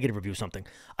something and a negative review of something.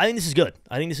 I think this is good.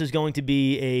 I think this is going to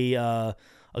be a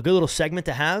good little segment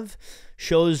to have.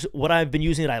 Shows what I've been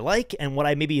using that I like and what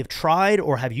I maybe have tried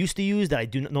or have used to use that I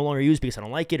do no longer use because I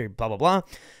don't like it or blah, blah, blah.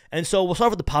 And so we'll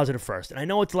start with the positive first. And I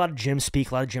know it's a lot of gym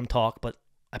speak, a lot of gym talk, but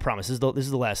I promise this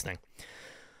is the last thing.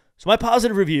 So my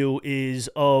positive review is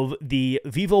of the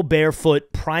Vivo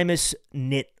Barefoot Primus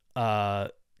Knit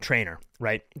trainer,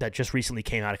 right, that just recently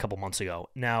came out a couple months ago.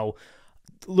 Now,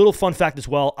 little fun fact as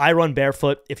well, I run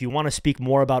barefoot. If you want to speak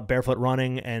more about barefoot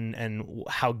running and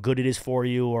how good it is for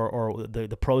you or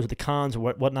the pros or the cons or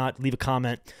whatnot, leave a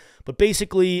comment. But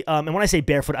basically, and when I say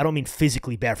barefoot, I don't mean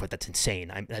physically barefoot. That's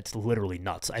insane. That's literally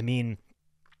nuts. I mean,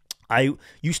 I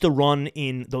used to run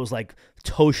in those like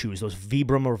toe shoes, those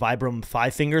Vibram or Vibram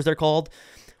 5 fingers they're called,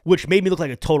 which made me look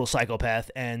like a total psychopath.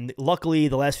 And luckily,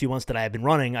 the last few months that I have been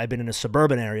running, I've been in a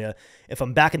suburban area. If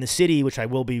I'm back in the city, which I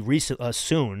will be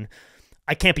soon,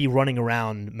 I can't be running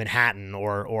around Manhattan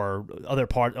or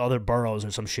other boroughs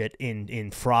or some shit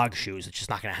in frog shoes. It's just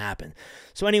not going to happen.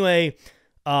 So anyway,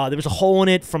 there was a hole in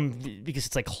it because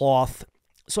it's like cloth.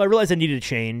 So I realized I needed a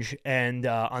change. And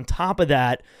on top of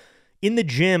that, in the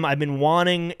gym, I've been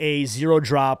wanting a zero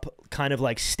drop kind of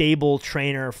like stable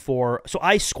trainer so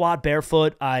I squat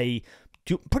barefoot. I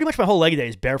do pretty much my whole leg day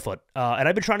is barefoot. And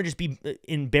I've been trying to just be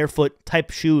in barefoot type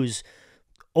shoes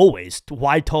always.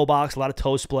 Wide toe box, a lot of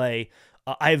toe splay.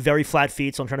 I have very flat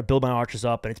feet, so I'm trying to build my arches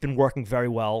up, and it's been working very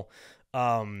well.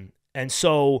 And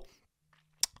so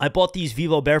I bought these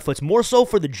Vivo Barefoots more so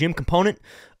for the gym component,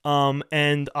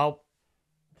 and I'll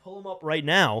pull them up right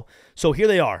now. So here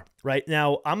they are. Right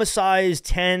now, I'm a size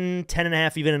 10, 10 and a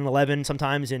half, even an 11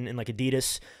 sometimes in like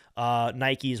Adidas,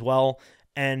 Nike as well.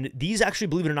 And these actually,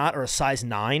 believe it or not, are a size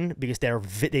 9 because they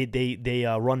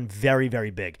run very,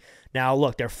 very big. Now,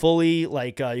 look, they're fully,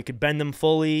 like, you could bend them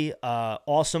fully.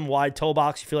 Awesome wide toe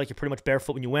box. You feel like you're pretty much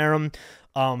barefoot when you wear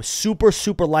them. Super,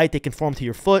 super light. They conform to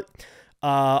your foot.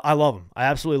 I love them. I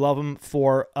absolutely love them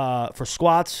for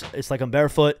squats. It's like I'm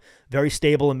barefoot. Very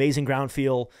stable, amazing ground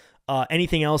feel.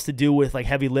 Anything else to do with like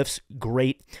heavy lifts,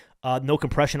 great. No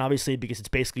compression, obviously, because it's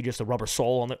basically just a rubber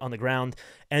sole on the ground.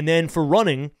 And then for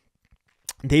running,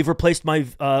 they've replaced my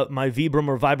Vibram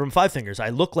or Vibram 5 fingers. I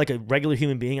look like a regular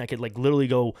human being. I could like literally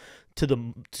go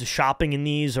to shopping in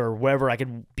these or wherever. I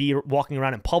could be walking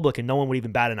around in public and no one would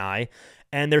even bat an eye.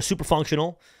 And they're super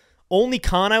functional. Only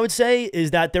con I would say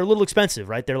is that they're a little expensive,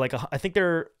 right? They're like I think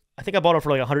I bought it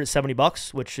for like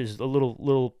 $170, which is a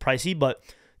little pricey, but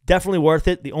definitely worth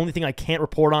it. The only thing I can't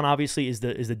report on, obviously, is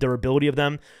the durability of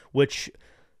them, which,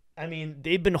 I mean,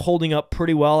 they've been holding up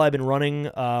pretty well. I've been running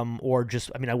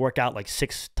I work out like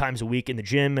 6 times a week in the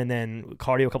gym and then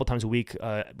cardio a couple times a week,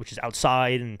 which is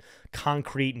outside and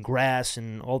concrete and grass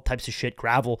and all types of shit,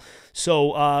 gravel.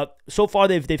 So far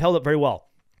they've held up very well,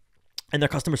 and their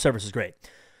customer service is great.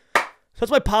 So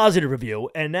that's my positive review.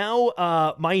 And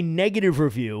now my negative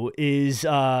review is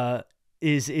a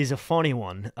funny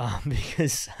one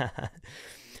because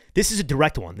this is a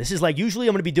direct one. This is like, usually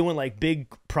I'm going to be doing like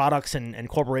big products and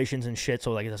corporations and shit,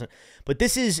 so like it doesn't. But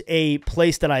this is a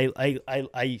place that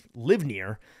I live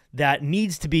near that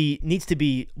needs to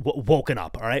be woken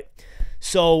up. All right.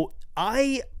 So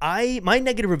my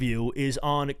negative review is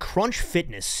on Crunch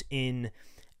Fitness in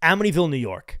Amityville, New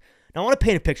York. Now I want to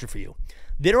paint a picture for you.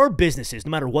 There are businesses, no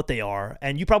matter what they are,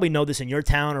 and you probably know this in your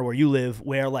town or where you live,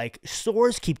 where like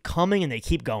stores keep coming and they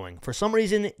keep going. For some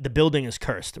reason, the building is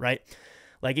cursed, right?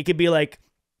 Like it could be like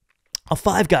a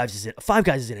Five Guys is in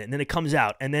it, and then it comes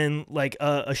out, and then like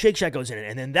a Shake Shack goes in it,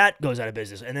 and then that goes out of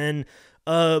business, and then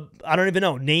I don't even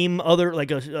know, name other like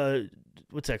a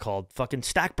what's that called? Fucking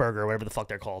Stack Burger or whatever the fuck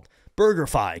they're called.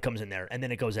 BurgerFi comes in there, and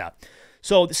then it goes out.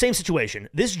 So the same situation.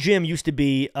 This gym used to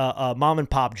be a mom and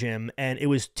pop gym, and it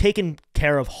was taken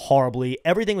care of horribly.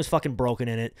 Everything was fucking broken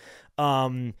in it.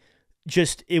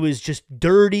 It was just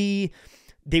dirty.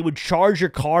 They would charge your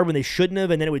card when they shouldn't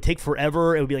have, and then it would take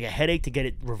forever. It would be like a headache to get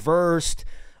it reversed.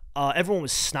 Everyone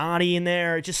was snotty in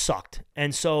there. It just sucked.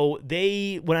 And so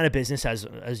they went out of business,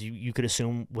 as you could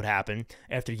assume would happen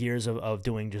after years of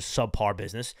doing just subpar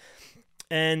business.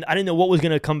 And I didn't know what was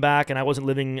going to come back, and I wasn't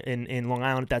living in Long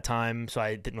Island at that time, so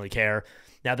I didn't really care.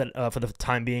 Now that for the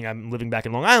time being I'm living back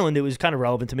in Long Island, it was kind of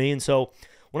relevant to me. And so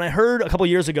when I heard a couple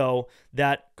years ago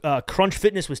that Crunch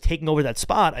Fitness was taking over that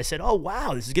spot, I said, oh,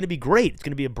 wow, this is going to be great. It's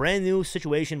going to be a brand new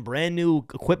situation, brand new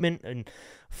equipment and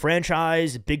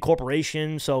franchise, big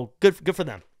corporation, so good for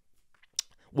them.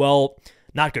 Well,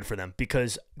 not good for them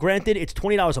because, granted, it's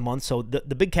 $20 a month, so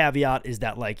the big caveat is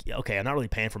that, like, okay, I'm not really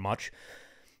paying for much,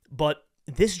 but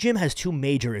this gym has two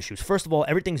major issues. First of all,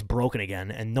 everything's broken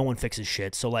again, and no one fixes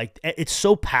shit. So, like, it's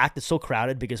so packed, it's so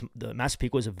crowded because the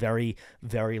Massapequa is a very,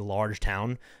 very large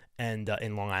town and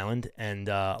in Long Island, and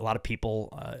a lot of people,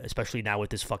 especially now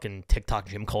with this fucking TikTok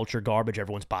gym culture garbage,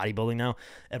 everyone's bodybuilding now.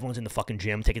 Everyone's in the fucking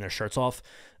gym taking their shirts off.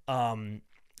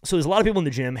 So there's a lot of people in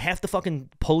the gym. Half the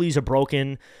fucking pulleys are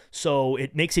broken, so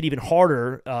it makes it even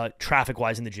harder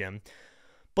traffic-wise in the gym.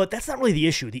 But that's not really the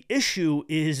issue. The issue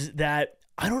is that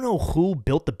I don't know who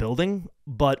built the building,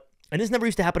 and this never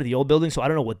used to happen to the old building, so I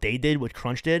don't know what they did, what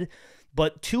Crunch did,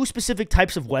 but two specific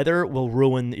types of weather will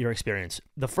ruin your experience.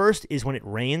 The first is when it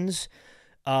rains.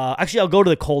 Actually, I'll go to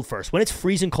the cold first. When it's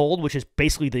freezing cold, which is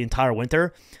basically the entire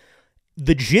winter,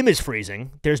 the gym is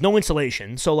freezing. There's no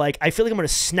insulation. So, like, I feel like I'm going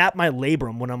to snap my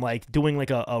labrum when I'm, like, doing,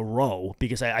 like, a row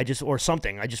because I just, or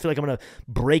something. I just feel like I'm going to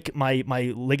break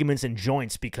my ligaments and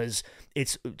joints because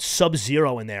it's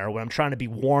sub-zero in there when I'm trying to be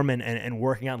warm and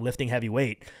working out and lifting heavy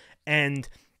weight. And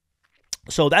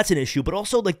so that's an issue. But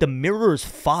also, like, the mirrors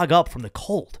fog up from the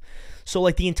cold. So,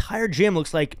 like, the entire gym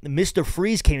looks like Mr.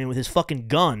 Freeze came in with his fucking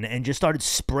gun and just started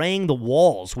spraying the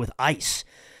walls with ice.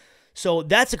 So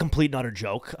that's a complete and utter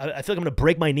joke. I feel like I'm going to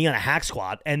break my knee on a hack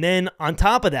squat. And then on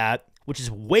top of that, which is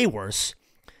way worse,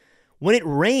 when it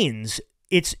rains,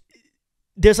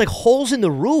 there's like holes in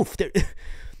the roof.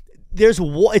 It's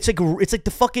like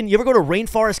the fucking, you ever go to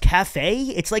Rainforest Cafe?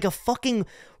 It's like a fucking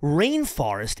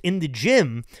rainforest in the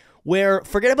gym where,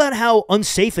 forget about how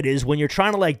unsafe it is when you're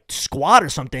trying to like squat or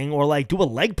something or like do a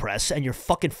leg press and your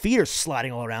fucking feet are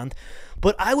sliding all around.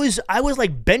 But I was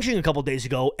like benching a couple days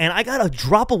ago and I got a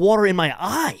drop of water in my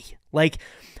eye. Like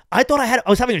I thought I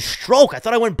was having a stroke. I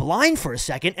thought I went blind for a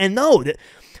second. And no,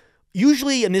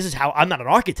 usually, and this is how, I'm not an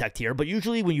architect here, but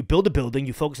usually when you build a building,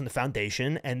 you focus on the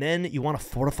foundation and then you want to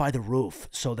fortify the roof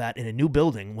so that in a new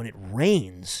building, when it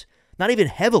rains, not even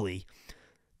heavily,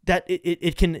 that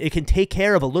it can take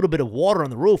care of a little bit of water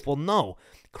on the roof. Well, no.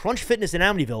 Crunch Fitness in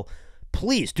Amityville,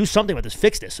 please do something about this.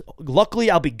 Fix this. Luckily,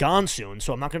 I'll be gone soon,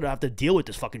 so I'm not going to have to deal with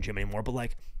this fucking gym anymore. But,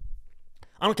 like,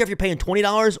 I don't care if you're paying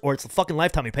 $20 or it's a fucking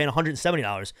lifetime. You're paying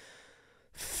 $170.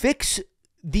 Fix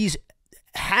these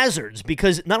hazards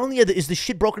because not only is the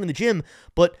shit broken in the gym,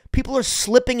 but people are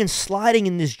slipping and sliding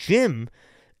in this gym,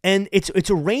 and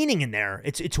it's raining in there.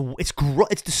 It's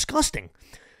disgusting.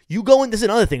 You go in. This is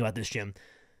another thing about this gym.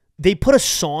 They put a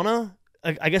sauna.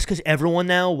 I guess because everyone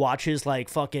now watches like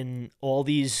fucking all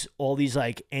these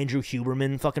like Andrew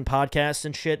Huberman fucking podcasts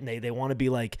and shit, and they want to be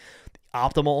like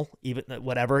optimal, even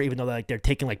though they're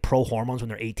taking like pro hormones when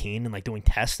they're 18 and like doing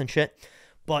tests and shit.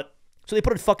 But so they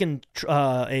put a fucking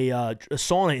a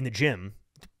sauna in the gym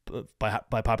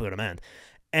by popular demand,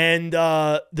 and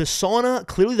the sauna,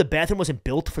 clearly the bathroom wasn't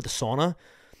built for the sauna.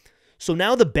 So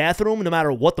now the bathroom, no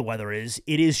matter what the weather is,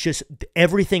 it is just,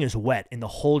 everything is wet in the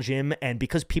whole gym. And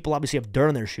because people obviously have dirt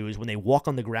on their shoes, when they walk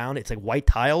on the ground, it's like white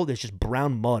tile. There's just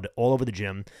brown mud all over the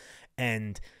gym.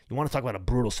 And you want to talk about a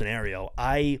brutal scenario.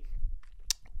 I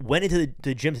went into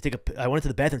the gym I went into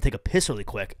the bathroom to take a piss really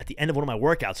quick at the end of one of my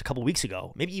workouts a couple weeks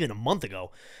ago, maybe even a month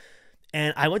ago.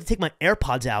 And I went to take my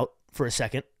AirPods out for a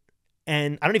second.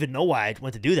 And I don't even know why I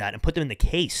went to do that, and put them in the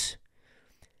case.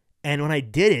 And when I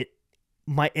did it,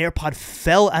 my AirPod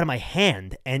fell out of my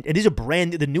hand, and these are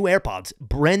the new AirPods,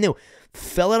 brand new,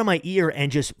 fell out of my ear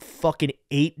and just fucking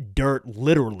ate dirt,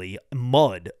 literally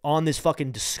mud on this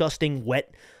fucking disgusting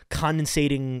wet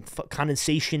condensation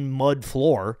mud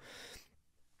floor.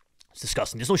 It's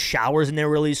disgusting. There's no showers in there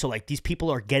really, so like these people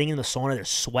are getting in the sauna, they're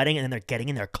sweating, and then they're getting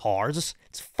in their cars.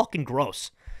 It's fucking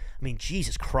gross. I mean,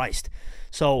 Jesus Christ.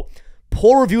 So,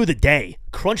 poor review of the day.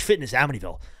 Crunch Fitness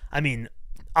Amityville. I mean,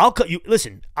 I'll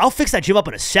fix that gym up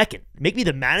in a second. Make me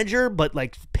the manager, but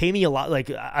like pay me a lot. Like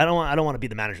I don't want to be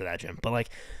the manager of that gym, but like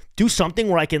do something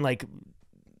where I can like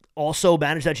also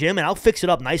manage that gym, and I'll fix it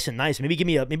up nice and nice. Maybe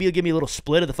you'll give me a little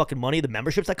split of the fucking money, the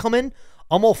memberships that come in.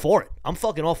 I'm all for it. I'm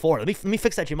fucking all for it. Let me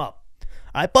fix that gym up.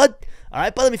 All right, bud.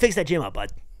 Let me fix that gym up,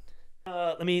 bud.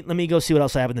 Let me go see what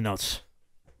else I have in the notes.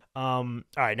 All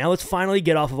right, now let's finally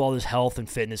get off of all this health and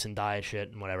fitness and diet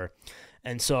shit and whatever.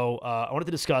 And so I wanted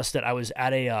to discuss that I was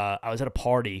at a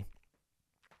party.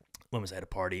 When was I at a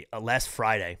party? Last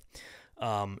Friday.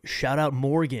 Shout out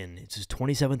Morgan. It's his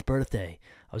 27th birthday.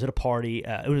 I was at a party.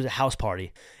 It was a house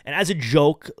party. And as a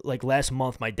joke, like last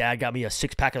month, my dad got me a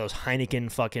 6-pack of those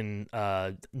Heineken fucking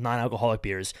non-alcoholic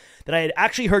beers that I had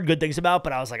actually heard good things about,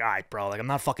 but I was like, all right, bro, like I'm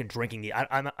not fucking drinking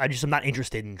I'm not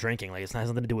interested in drinking. Like it's not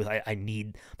something to do with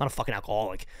I'm not a fucking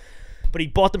alcoholic. But he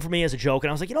bought them for me as a joke, and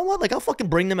I was like, you know what? Like I'll fucking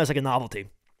bring them as like a novelty.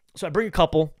 So I bring a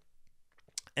couple,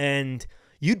 and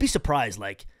you'd be surprised,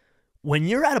 like when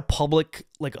you're at a public,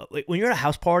 like when you're at a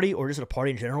house party or just at a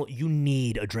party in general, you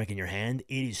need a drink in your hand.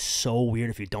 It is so weird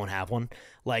if you don't have one.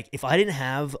 Like if I didn't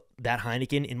have that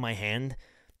Heineken in my hand,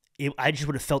 I just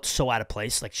would have felt so out of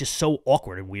place, like just so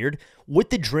awkward and weird.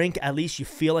 With the drink, at least you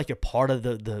feel like you're part of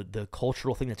the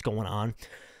cultural thing that's going on.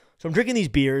 So I'm drinking these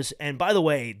beers, and by the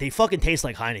way, they fucking taste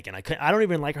like Heineken. I don't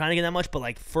even like Heineken that much, but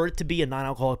like for it to be a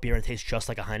non-alcoholic beer and taste just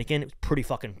like a Heineken, it's pretty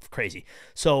fucking crazy.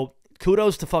 So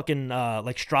kudos to fucking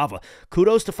like Strava.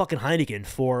 Kudos to fucking Heineken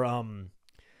for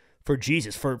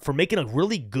Jesus for making a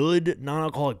really good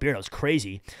non-alcoholic beer. That was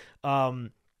crazy. Yeah,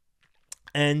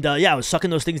 I was sucking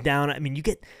those things down. I mean, you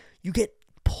get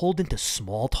pulled into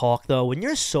small talk though when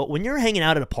you're hanging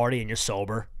out at a party and you're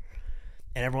sober.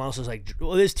 And everyone else is like,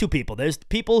 well, there's two people. There's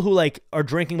people who like are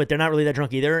drinking, but they're not really that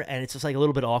drunk either. And it's just like a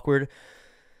little bit awkward.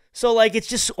 So like, it's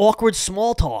just awkward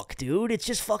small talk, dude. It's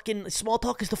just fucking, small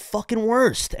talk is the fucking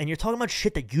worst. And you're talking about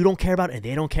shit that you don't care about and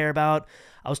they don't care about.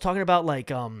 I was talking about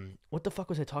like, what the fuck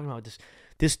was I talking about?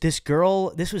 This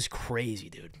girl, this was crazy,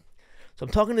 dude. So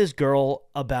I'm talking to this girl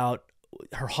about,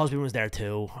 her husband was there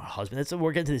too. Her husband,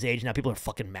 we're getting to this age now. People are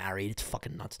fucking married. It's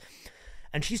fucking nuts.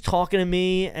 And she's talking to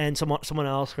me and someone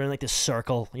else. We're in like this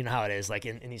circle. You know how it is, like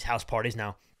in these house parties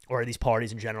now, or these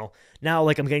parties in general. Now,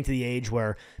 like I'm getting to the age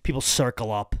where people circle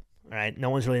up, right? No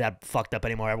one's really that fucked up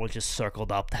anymore. Everyone's just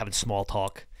circled up, having small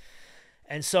talk.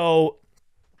 And so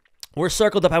we're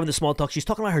circled up having the small talk. She's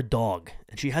talking about her dog,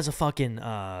 and she has a fucking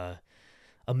a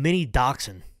mini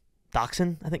dachshund.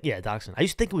 Dachshund? I think, yeah, dachshund. I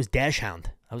used to think it was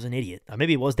Dachshund. I was an idiot.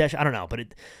 Maybe it was Dash. I don't know.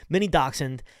 But mini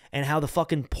dachshund, and how the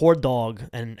fucking poor dog,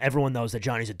 and everyone knows that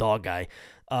Johnny's a dog guy.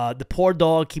 The poor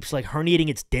dog keeps like herniating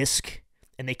its disc,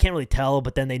 and they can't really tell,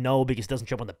 but then they know because it doesn't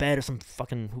jump on the bed or some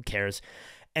fucking, who cares.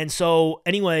 And so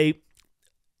anyway,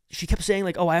 she kept saying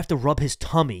like, oh, I have to rub his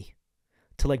tummy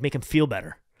to like make him feel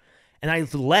better. And I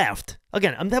laughed.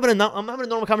 Again, I'm having a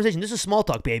normal conversation. This is small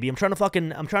talk, baby. I'm trying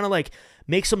to like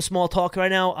make some small talk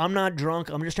right now. I'm not drunk.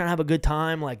 I'm just trying to have a good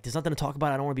time. Like, there's nothing to talk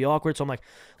about. I don't want to be awkward. So I'm like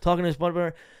talking to this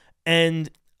whatever.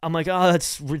 And I'm like, oh,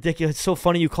 that's ridiculous. It's so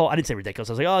funny you call. I didn't say ridiculous.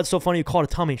 I was like, oh, it's so funny you call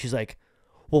it a tummy. And she's like,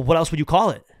 well, what else would you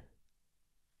call it?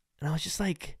 And I was just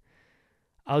like,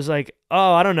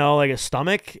 oh, I don't know, like a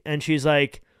stomach. And she's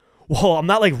like, well, I'm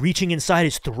not like reaching inside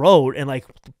his throat and like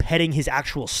petting his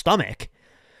actual stomach.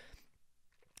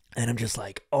 And I'm just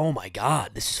like, oh my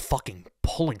God, this is fucking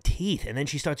pulling teeth. And then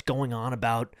she starts going on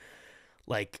about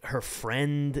like her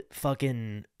friend's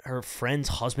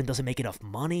husband doesn't make enough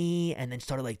money, and then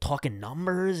started like talking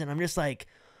numbers. And I'm just like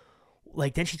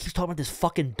then she keeps talking about this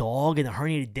fucking dog and the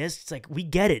herniated disc. It's like, we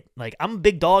get it. Like, I'm a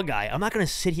big dog guy. I'm not going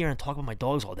to sit here and talk about my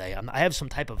dogs all day. I have some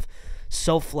type of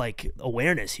self like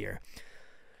awareness here.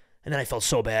 And then I felt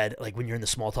so bad, like when you're in the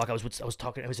small talk. I was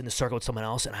in the circle with someone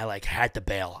else, and I like had to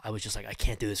bail. I was just like, I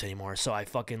can't do this anymore. So I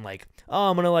fucking like,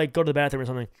 oh, I'm gonna like go to the bathroom or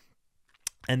something.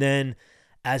 And then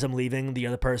as I'm leaving, the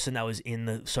other person that was in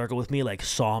the circle with me like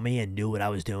saw me and knew what I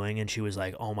was doing, and she was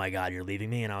like, oh my God, you're leaving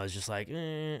me. And I was just like,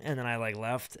 And then I like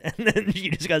left, and then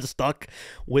she just got stuck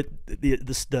with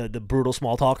the brutal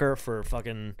small talker for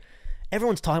fucking.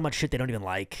 Everyone's talking about shit they don't even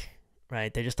like.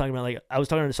 Right, they're just talking about, like, I was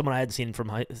talking to someone I hadn't seen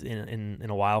in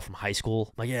a while from high school.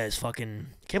 I'm like, yeah, it's fucking,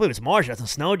 can't believe it's March, it hasn't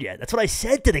snowed yet. That's what I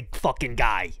said to the fucking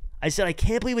guy. I said, I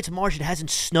can't believe it's March. It hasn't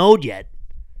snowed yet.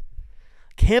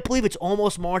 Can't believe it's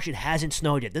almost March. It hasn't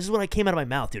snowed yet. This is what I came out of my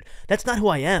mouth, dude. That's not who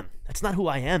I am. That's not who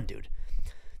I am, dude.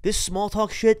 This small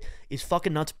talk shit is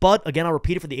fucking nuts. But, again, I'll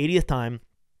repeat it for the 80th time.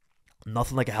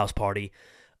 Nothing like a house party.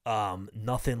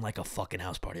 Nothing like a fucking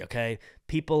house party, okay?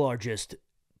 People are just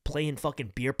playing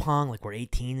fucking beer pong like we're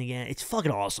 18 again. It's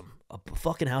fucking awesome. A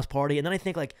fucking house party. And then I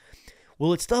think, like,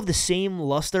 will it still have the same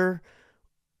luster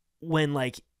when,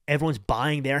 like, everyone's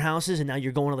buying their houses and now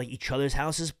you're going to, like, each other's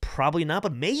houses? Probably not,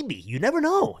 but maybe. You never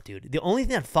know, dude. The only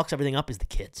thing that fucks everything up is the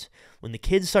kids. When the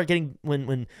kids start getting,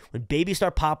 when babies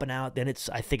start popping out, then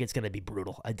I think it's going to be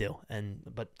brutal. I do.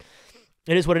 But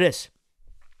it is what it is.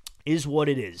 Is what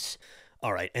it is.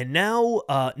 All right, and now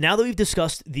that we've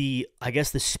discussed the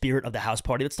spirit of the house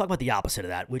party, let's talk about the opposite of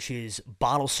that, which is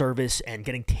bottle service and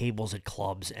getting tables at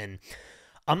clubs. And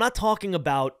I'm not talking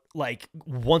about, like,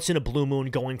 once in a blue moon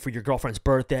going for your girlfriend's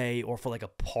birthday or for, like, a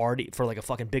party, for, like, a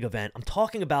fucking big event. I'm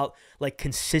talking about, like,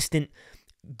 consistent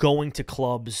going to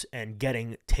clubs and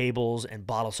getting tables and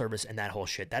bottle service and that whole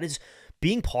shit. That is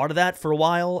being part of that for a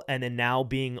while and then now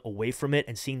being away from it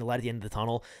and seeing the light at the end of the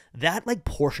tunnel. That, like,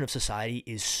 portion of society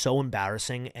is so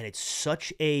embarrassing, and it's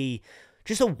such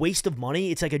just a waste of money.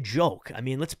 It's like a joke. I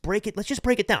mean, let's just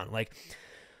break it down. Like,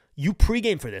 you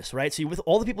pregame for this, right? So you're with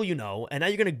all the people you know, and now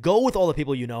you're going to go with all the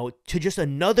people you know to just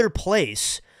another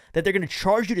place that they're going to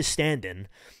charge you to stand in.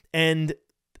 And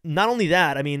not only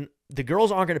that, I mean, the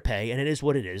girls aren't going to pay, and it is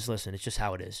what it is. Listen, it's just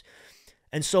how it is.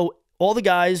 And so all the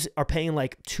guys are paying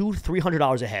like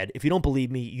 $200-$300 a head. If you don't believe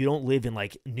me, you don't live in,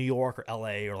 like, New York or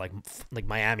LA or like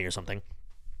Miami or something.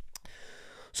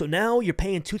 So now you're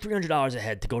paying $200-$300 a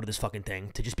head to go to this fucking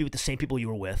thing, to just be with the same people you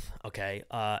were with, okay?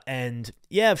 And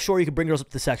yeah, sure, you can bring girls up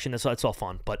to the section. That's all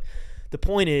fun. But the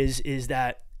point is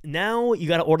that now you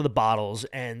got to order the bottles,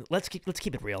 and let's keep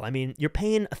it real. I mean, you're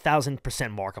paying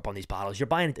 1,000% markup on these bottles. You're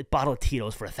buying a bottle of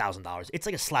Tito's for $1,000. It's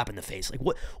like a slap in the face. Like,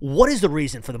 what is the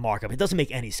reason for the markup? It doesn't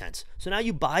make any sense. So now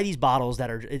you buy these bottles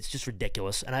it's just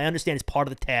ridiculous. And I understand it's part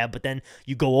of the tab, but then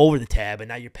you go over the tab, and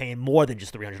now you're paying more than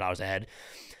just $300 a head.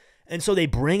 And so they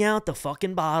bring out the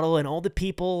fucking bottle, and all the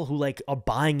people who, like, are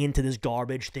buying into this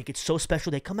garbage think it's so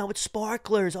special. They come out with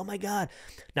sparklers. Oh my God.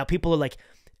 Now people are like,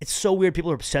 it's so weird.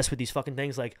 People are obsessed with these fucking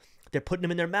things. Like, they're putting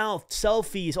them in their mouth.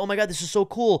 Selfies. Oh my God, this is so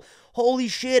cool. Holy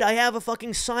shit, I have a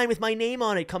fucking sign with my name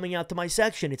on it coming out to my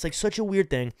section. It's like such a weird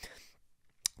thing.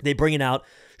 They bring it out.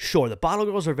 Sure, the bottle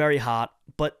girls are very hot,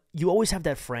 but you always have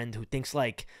that friend who thinks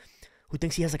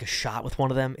he has, like, a shot with one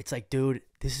of them. It's like, dude,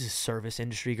 this is a service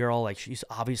industry girl. Like, she's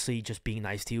obviously just being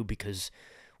nice to you because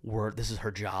this is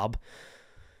her job.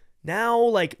 Now,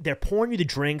 like, they're pouring you the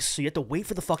drinks, so you have to wait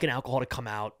for the fucking alcohol to come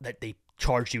out that they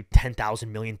charged you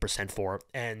 10,000 million % for.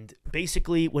 And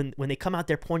basically, when they come out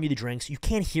there pouring you the drinks, you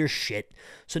can't hear shit.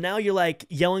 So now you're, like,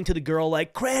 yelling to the girl,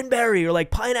 like, cranberry or,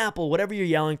 like, pineapple, whatever you're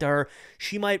yelling to her.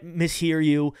 She might mishear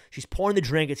you. She's pouring the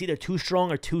drink. It's either too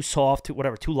strong or too soft,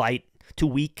 too light, too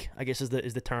weak, I guess is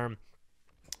the term.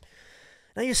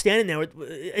 Now you're standing there.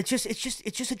 It's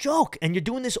just a joke, and you're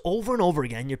doing this over and over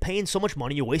again. You're paying so much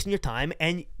money. You're wasting your time.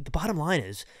 And the bottom line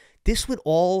is, this would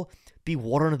all be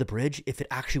water under the bridge if it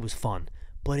actually was fun.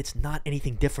 But it's not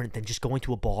anything different than just going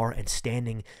to a bar and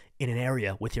standing in an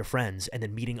area with your friends and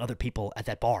then meeting other people at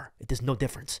that bar. There's no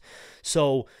difference.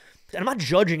 So, and I'm not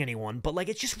judging anyone, but, like,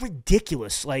 it's just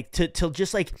ridiculous, like, to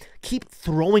just, like, keep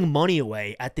throwing money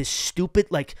away at this stupid,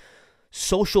 like,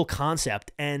 social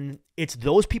concept. And it's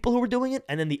those people who are doing it,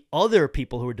 and then the other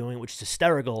people who are doing it, which is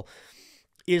hysterical,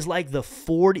 is like the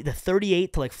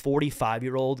 38 to like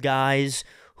 45-year-old guys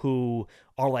who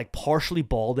are, like, partially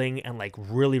balding and, like,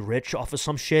 really rich off of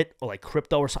some shit or, like,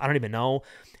 crypto or something. I don't even know.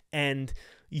 And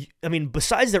I mean,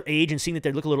 besides their age and seeing that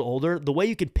they look a little older, the way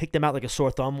you can pick them out like a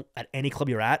sore thumb at any club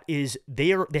you're at is they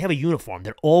have a uniform.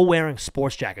 They're all wearing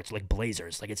sports jackets, like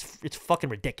blazers. Like, it's fucking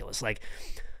ridiculous. Like,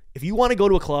 if you want to go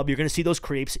to a club, you're going to see those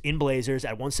creeps in blazers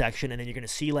at one section, and then you're going to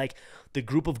see, like, the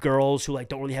group of girls who, like,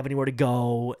 don't really have anywhere to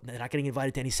go. They're not getting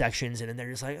invited to any sections, and then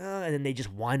they're just like, and then they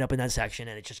just wind up in that section,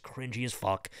 and it's just cringy as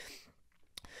fuck.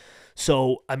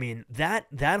 So, I mean, that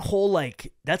whole,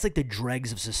 like, that's like the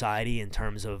dregs of society in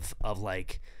terms of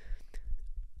like,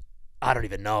 I don't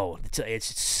even know.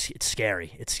 It's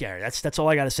scary. It's scary. That's all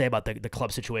I got to say about the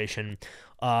club situation.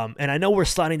 And I know we're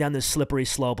sliding down this slippery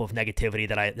slope of negativity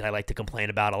that I like to complain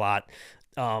about a lot.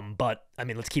 But I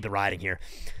mean, let's keep it riding here.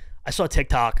 I saw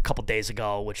TikTok a couple days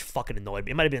ago, which fucking annoyed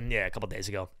me. It might have been, a couple days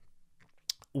ago.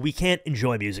 We can't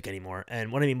enjoy music anymore.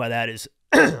 And what I mean by that is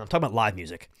I'm talking about live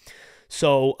music.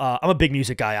 So I'm a big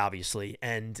music guy, obviously.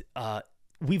 And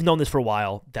we've known this for a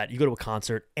while, that you go to a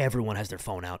concert, everyone has their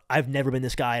phone out. I've never been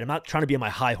this guy, and I'm not trying to be on my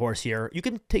high horse here. You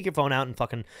can take your phone out and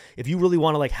fucking, if you really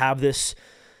want to like have this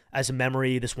as a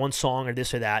memory, this one song or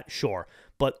this or that, sure.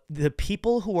 But the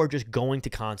people who are just going to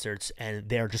concerts and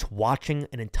they're just watching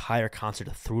an entire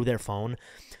concert through their phone,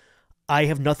 I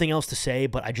have nothing else to say,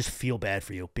 but I just feel bad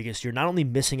for you, because you're not only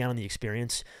missing out on the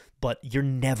experience, but you're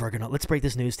never going to, let's break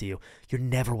this news to you, you're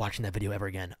never watching that video ever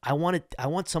again. I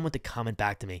want someone to comment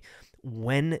back to me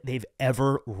when they've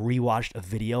ever rewatched a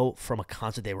video from a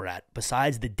concert they were at,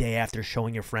 besides the day after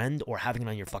showing your friend or having it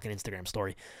on your fucking Instagram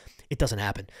story. It doesn't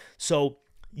happen. So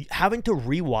having to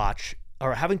rewatch,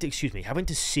 or having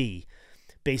to see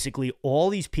basically all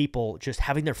these people just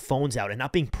having their phones out and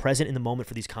not being present in the moment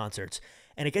for these concerts.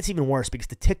 And it gets even worse, because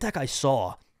the TikTok I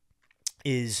saw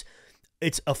is,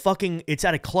 it's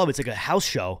at a club. It's like a house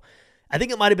show. I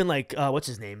think it might have been like, what's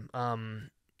his name?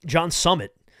 John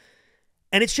Summit.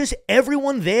 And it's just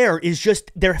everyone there is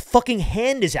just, their fucking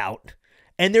hand is out,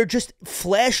 and they're just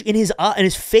flash in his eye, in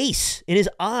his face, in his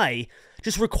eye,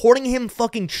 just recording him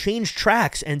fucking change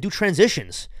tracks and do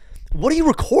transitions. What are you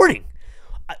recording?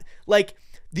 Like,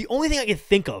 the only thing I can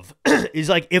think of is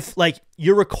like if like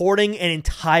you're recording an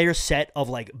entire set of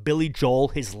like Billy Joel,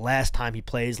 his last time he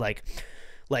plays like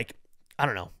I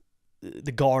don't know,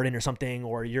 the Garden or something,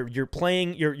 or you're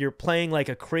playing like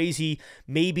a crazy,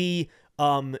 maybe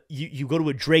you go to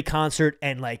a Drake concert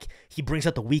and like he brings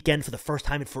out The Weeknd for the first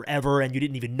time in forever, and you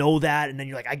didn't even know that, and then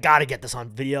you're like, I gotta get this on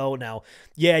video now.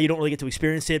 Yeah, you don't really get to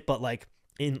experience it, but like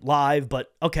in live,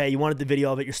 but okay, you wanted the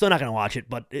video of it, you're still not gonna watch it,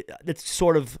 but it's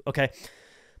sort of okay.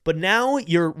 But now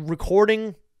you're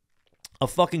recording a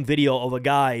fucking video of a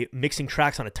guy mixing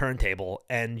tracks on a turntable,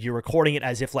 and you're recording it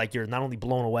as if like you're not only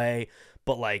blown away,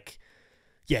 but like,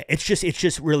 yeah, it's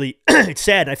just really, it's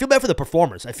sad. And I feel bad for the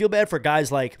performers. I feel bad for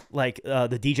guys like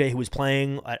the DJ who was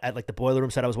playing at like the Boiler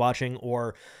Room set I was watching,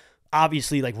 or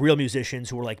obviously like real musicians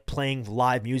who were like playing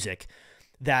live music,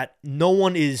 that no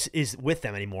one is with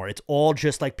them anymore. It's all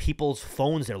just like people's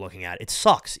phones they're looking at. It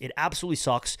sucks. It absolutely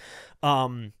sucks.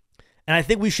 And I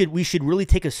think we should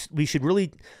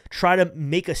really try to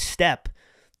make a step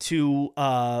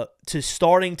to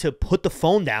starting to put the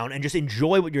phone down and just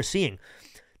enjoy what you're seeing.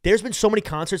 There's been so many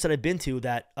concerts that I've been to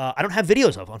that I don't have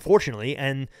videos of, unfortunately,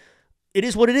 and it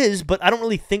is what it is, but I don't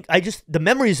really think, the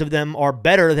memories of them are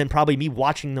better than probably me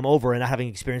watching them over and not having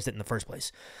experienced it in the first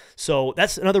place. So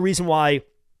that's another reason why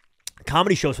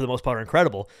comedy shows for the most part are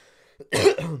incredible,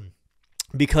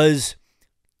 because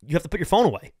you have to put your phone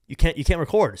away. You can't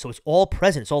record. So it's all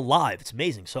present. It's all live. It's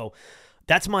amazing. So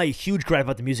that's my huge gripe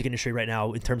about the music industry right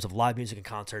now in terms of live music and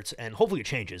concerts, and hopefully it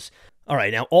changes. All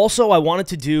right, now also I wanted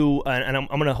to do, and I'm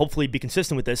going to hopefully be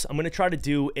consistent with this, I'm going to try to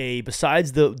do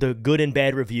besides the good and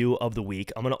bad review of the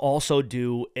week, I'm going to also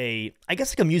do I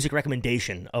guess like a music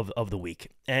recommendation of the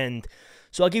week. And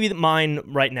so I'll give you mine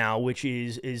right now, which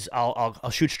is I'll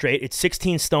shoot straight. It's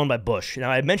 16 Stone by Bush. Now,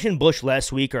 I mentioned Bush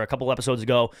last week or a couple episodes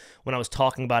ago when I was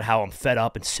talking about how I'm fed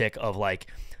up and sick of like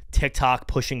TikTok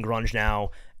pushing grunge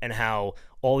now, and how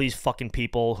all these fucking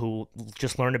people who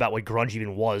just learned about what grunge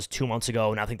even was 2 months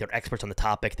ago now think they're experts on the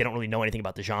topic. They don't really know anything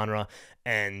about the genre,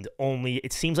 and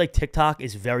it seems like TikTok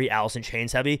is very Alice in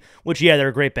Chains heavy, which, yeah, they're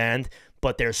a great band,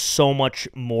 but there's so much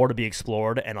more to be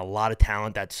explored and a lot of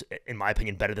talent that's, in my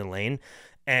opinion, better than Lane.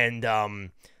 And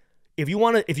if you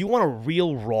want a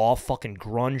real raw fucking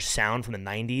grunge sound from the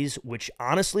 90s, which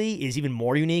honestly is even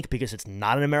more unique because it's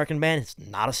not an American band, it's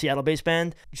not a Seattle-based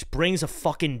band, it just brings a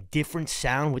fucking different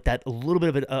sound with that a little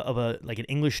bit of a like an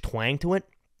English twang to it.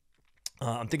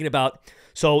 I'm thinking about,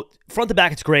 so front to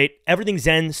back, it's great. Everything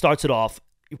Zen starts it off.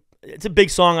 It's a big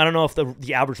song. I don't know if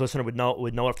the average listener would know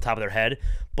it off the top of their head,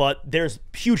 but there's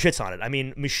huge hits on it. I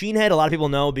mean, Machine Head, a lot of people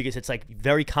know because it's like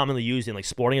very commonly used in like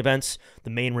sporting events,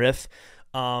 the main riff.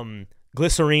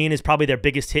 Glycerine is probably their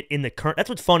biggest hit in the current. That's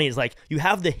what's funny is like you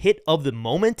have the hit of the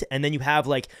moment, and then you have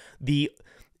like the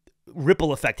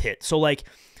ripple effect hit. So like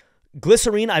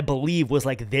Glycerine, I believe, was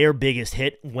like their biggest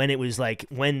hit when it was like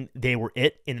when they were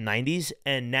in the 90s,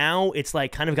 and now it's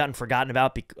like kind of gotten forgotten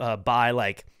about by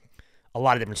like a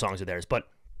lot of different songs of theirs. But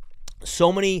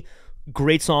so many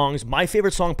great songs. My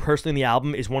favorite song personally in the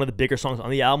album is one of the bigger songs on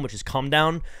the album, which is Come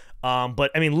Down.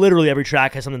 But I mean, literally every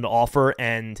track has something to offer,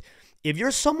 and if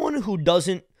you're someone who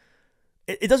doesn't,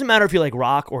 it doesn't matter if you like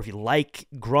rock or if you like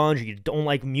grunge or you don't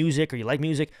like music or you like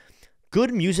music,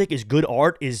 good music is good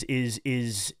art,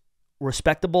 is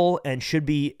respectable and should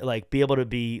be able to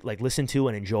be like listened to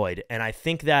and enjoyed. And I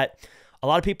think that a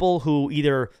lot of people who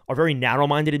either are very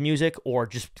narrow-minded in music or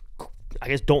just, I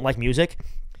guess, don't like music,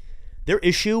 their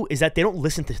issue is that they don't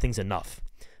listen to things enough.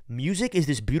 Music is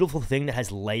this beautiful thing that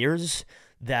has layers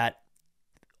that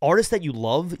artists that you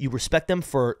love, you respect them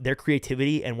for their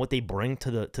creativity and what they bring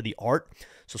to the art.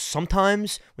 So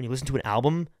sometimes when you listen to an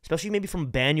album, especially maybe from a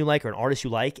band you like or an artist you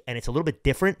like, and it's a little bit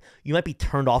different, you might be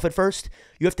turned off at first.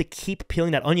 You have to keep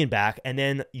peeling that onion back, and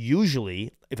then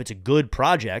usually, if it's a good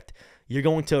project, you're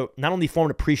going to not only form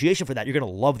an appreciation for that, you're going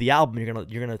to love the album. You're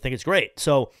going to think it's great.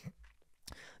 So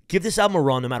give this album a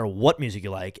run no matter what music you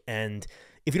like, and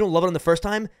if you don't love it on the first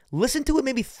time, listen to it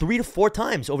maybe 3 to 4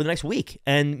 times over the next week.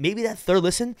 And maybe that third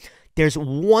listen, there's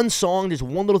one song, there's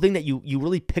one little thing that you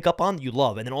really pick up on that you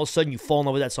love. And then all of a sudden you fall in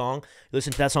love with that song. You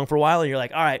listen to that song for a while and you're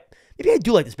like, all right, maybe I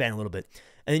do like this band a little bit.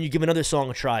 And then you give another song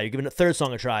a try. You give a third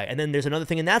song a try. And then there's another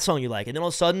thing in that song you like. And then all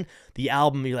of a sudden, the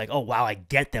album, you're like, oh, wow, I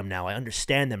get them now. I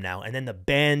understand them now. And then the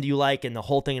band you like and the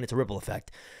whole thing, and it's a ripple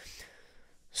effect.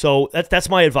 So that's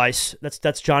my advice.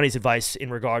 That's Johnny's advice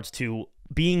in regards to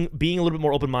being a little bit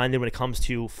more open-minded when it comes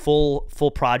to full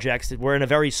projects. We're in a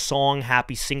very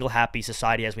song-happy, single-happy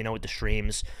society, as we know with the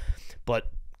streams.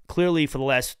 But clearly for the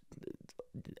last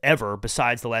ever,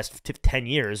 besides the last 10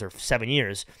 years or 7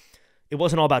 years, it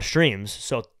wasn't all about streams.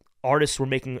 So artists were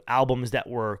making albums that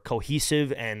were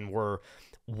cohesive and were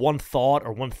one thought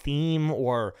or one theme,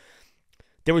 or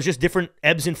there was just different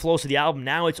ebbs and flows to the album.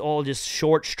 Now it's all just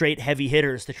short, straight, heavy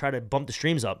hitters to try to bump the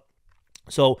streams up.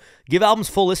 So give albums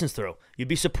full listens through. You'd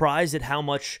be surprised at how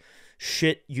much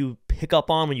shit you pick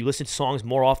up on when you listen to songs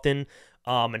more often,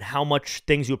 and how much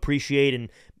things you appreciate and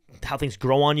how things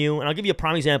grow on you. And I'll give you a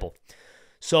prime example.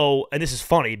 So, and this is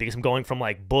funny because I'm going from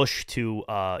like Bush to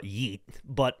Yeet,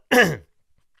 but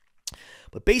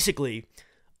but basically,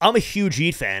 I'm a huge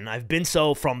Yeet fan. I've been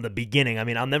so from the beginning. I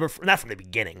mean, I'll never, not from the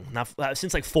beginning, not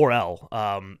since like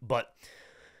 4L, but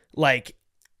like,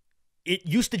 it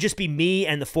used to just be me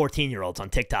and the 14-year-olds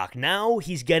on TikTok. Now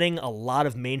he's getting a lot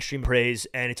of mainstream praise,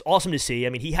 and it's awesome to see.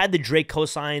 I mean, he had the Drake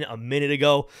cosign a minute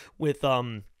ago with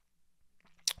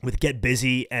Get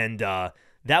Busy, and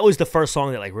that was the first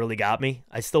song that like really got me.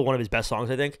 It's still one of his best songs,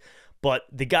 I think. But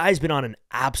the guy's been on an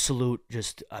absolute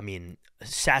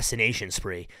assassination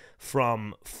spree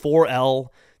from 4L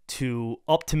to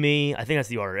Up to Me. I think that's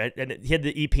the order. And he had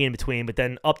the EP in between, but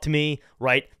then Up to Me,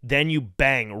 right? Then you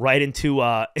bang right into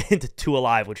into 2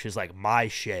 Alive, which is like my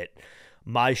shit.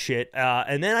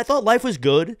 And then I thought Life was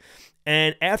good,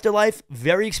 and Afterlife,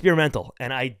 very experimental.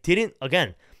 And I didn't,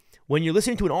 again, when you're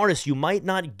listening to an artist, you might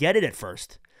not get it at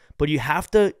first, but you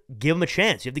have to give them a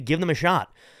chance. You have to give them a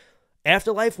shot.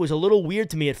 Afterlife was a little weird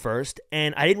to me at first,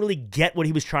 and I didn't really get what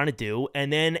he was trying to do.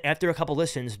 And then after a couple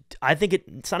listens, I think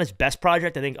it's not his best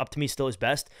project. I think Up to Me is still his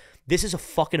best. This is a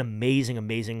fucking amazing,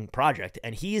 amazing project,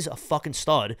 and he's a fucking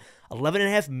stud.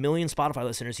 11.5 million Spotify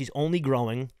listeners. He's only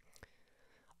growing.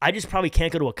 I just probably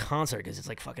can't go to a concert because it's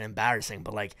like fucking embarrassing,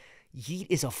 but like Yeet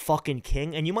is a fucking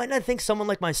king, and you might not think someone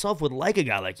like myself would like a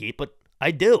guy like Yeet, but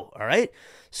I do, all right?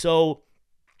 So,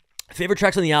 favorite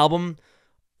tracks on the album.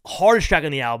 Hardest track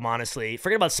on the album, honestly.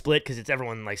 Forget about Split because it's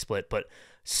everyone likes Split, but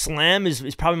Slam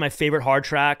is probably my favorite hard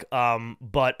track. Oh,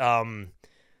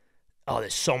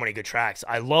 there's so many good tracks.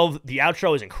 I love the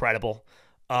outro is incredible.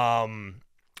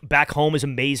 Back Home is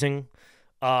amazing.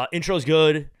 Intro is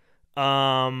good.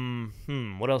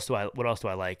 What else do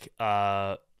I like?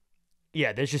 Yeah,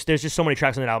 there's just so many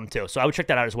tracks on that album too. So I would check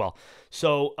that out as well.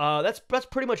 So that's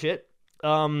pretty much it.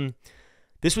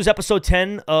 This was episode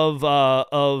 10 of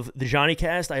the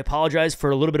JohnnyCast. I apologize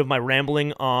for a little bit of my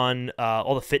rambling on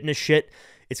all the fitness shit.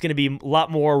 It's going to be a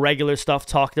lot more regular stuff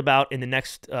talked about in the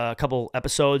next couple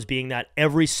episodes, being that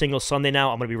every single Sunday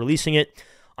now I'm going to be releasing it.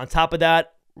 On top of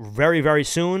that, very, very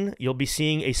soon, you'll be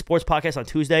seeing a sports podcast on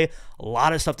Tuesday. A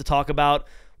lot of stuff to talk about,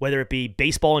 whether it be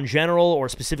baseball in general or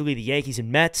specifically the Yankees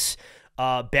and Mets.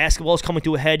 Basketball is coming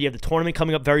to a head. You have the tournament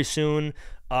coming up very soon.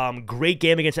 Great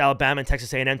game against Alabama and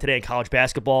Texas A&M today in college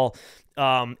basketball.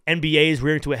 NBA is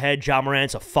rearing to a head. Ja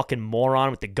Morant's a fucking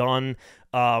moron with the gun.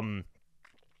 A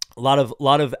lot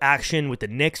of action with the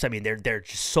Knicks. I mean, they're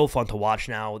just so fun to watch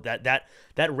now. That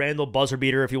Randall buzzer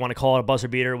beater, if you want to call it a buzzer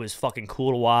beater, was fucking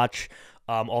cool to watch.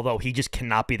 Although he just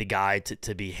cannot be the guy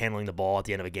to be handling the ball at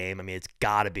the end of a game. I mean, it's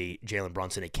got to be Jalen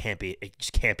Brunson. It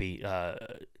just can't be.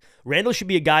 Randall should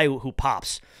be a guy who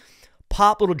pops.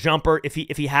 Pop little jumper if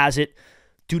he has it.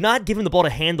 Do not give him the ball to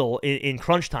handle in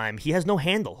crunch time. He has no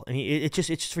handle. I mean, it's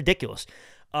just ridiculous.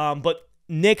 But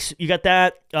Knicks, you got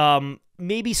that.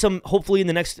 Maybe some, hopefully in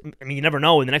the next, I mean, you never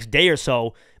know, in the next day or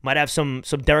so, might have some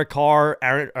Derek Carr,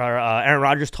 Aaron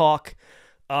Rodgers talk.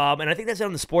 And I think that's it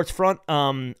on the sports front.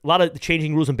 A lot of the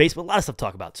changing rules in baseball, a lot of stuff to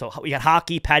talk about. So we got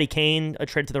hockey, Patty Kane, a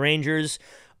trade to the Rangers.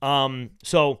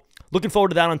 So looking forward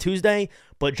to that on Tuesday.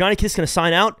 But JohnnyKith is going to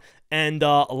sign out, and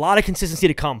a lot of consistency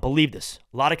to come. Believe this.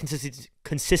 A lot of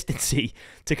consistency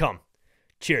to come.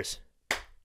 Cheers.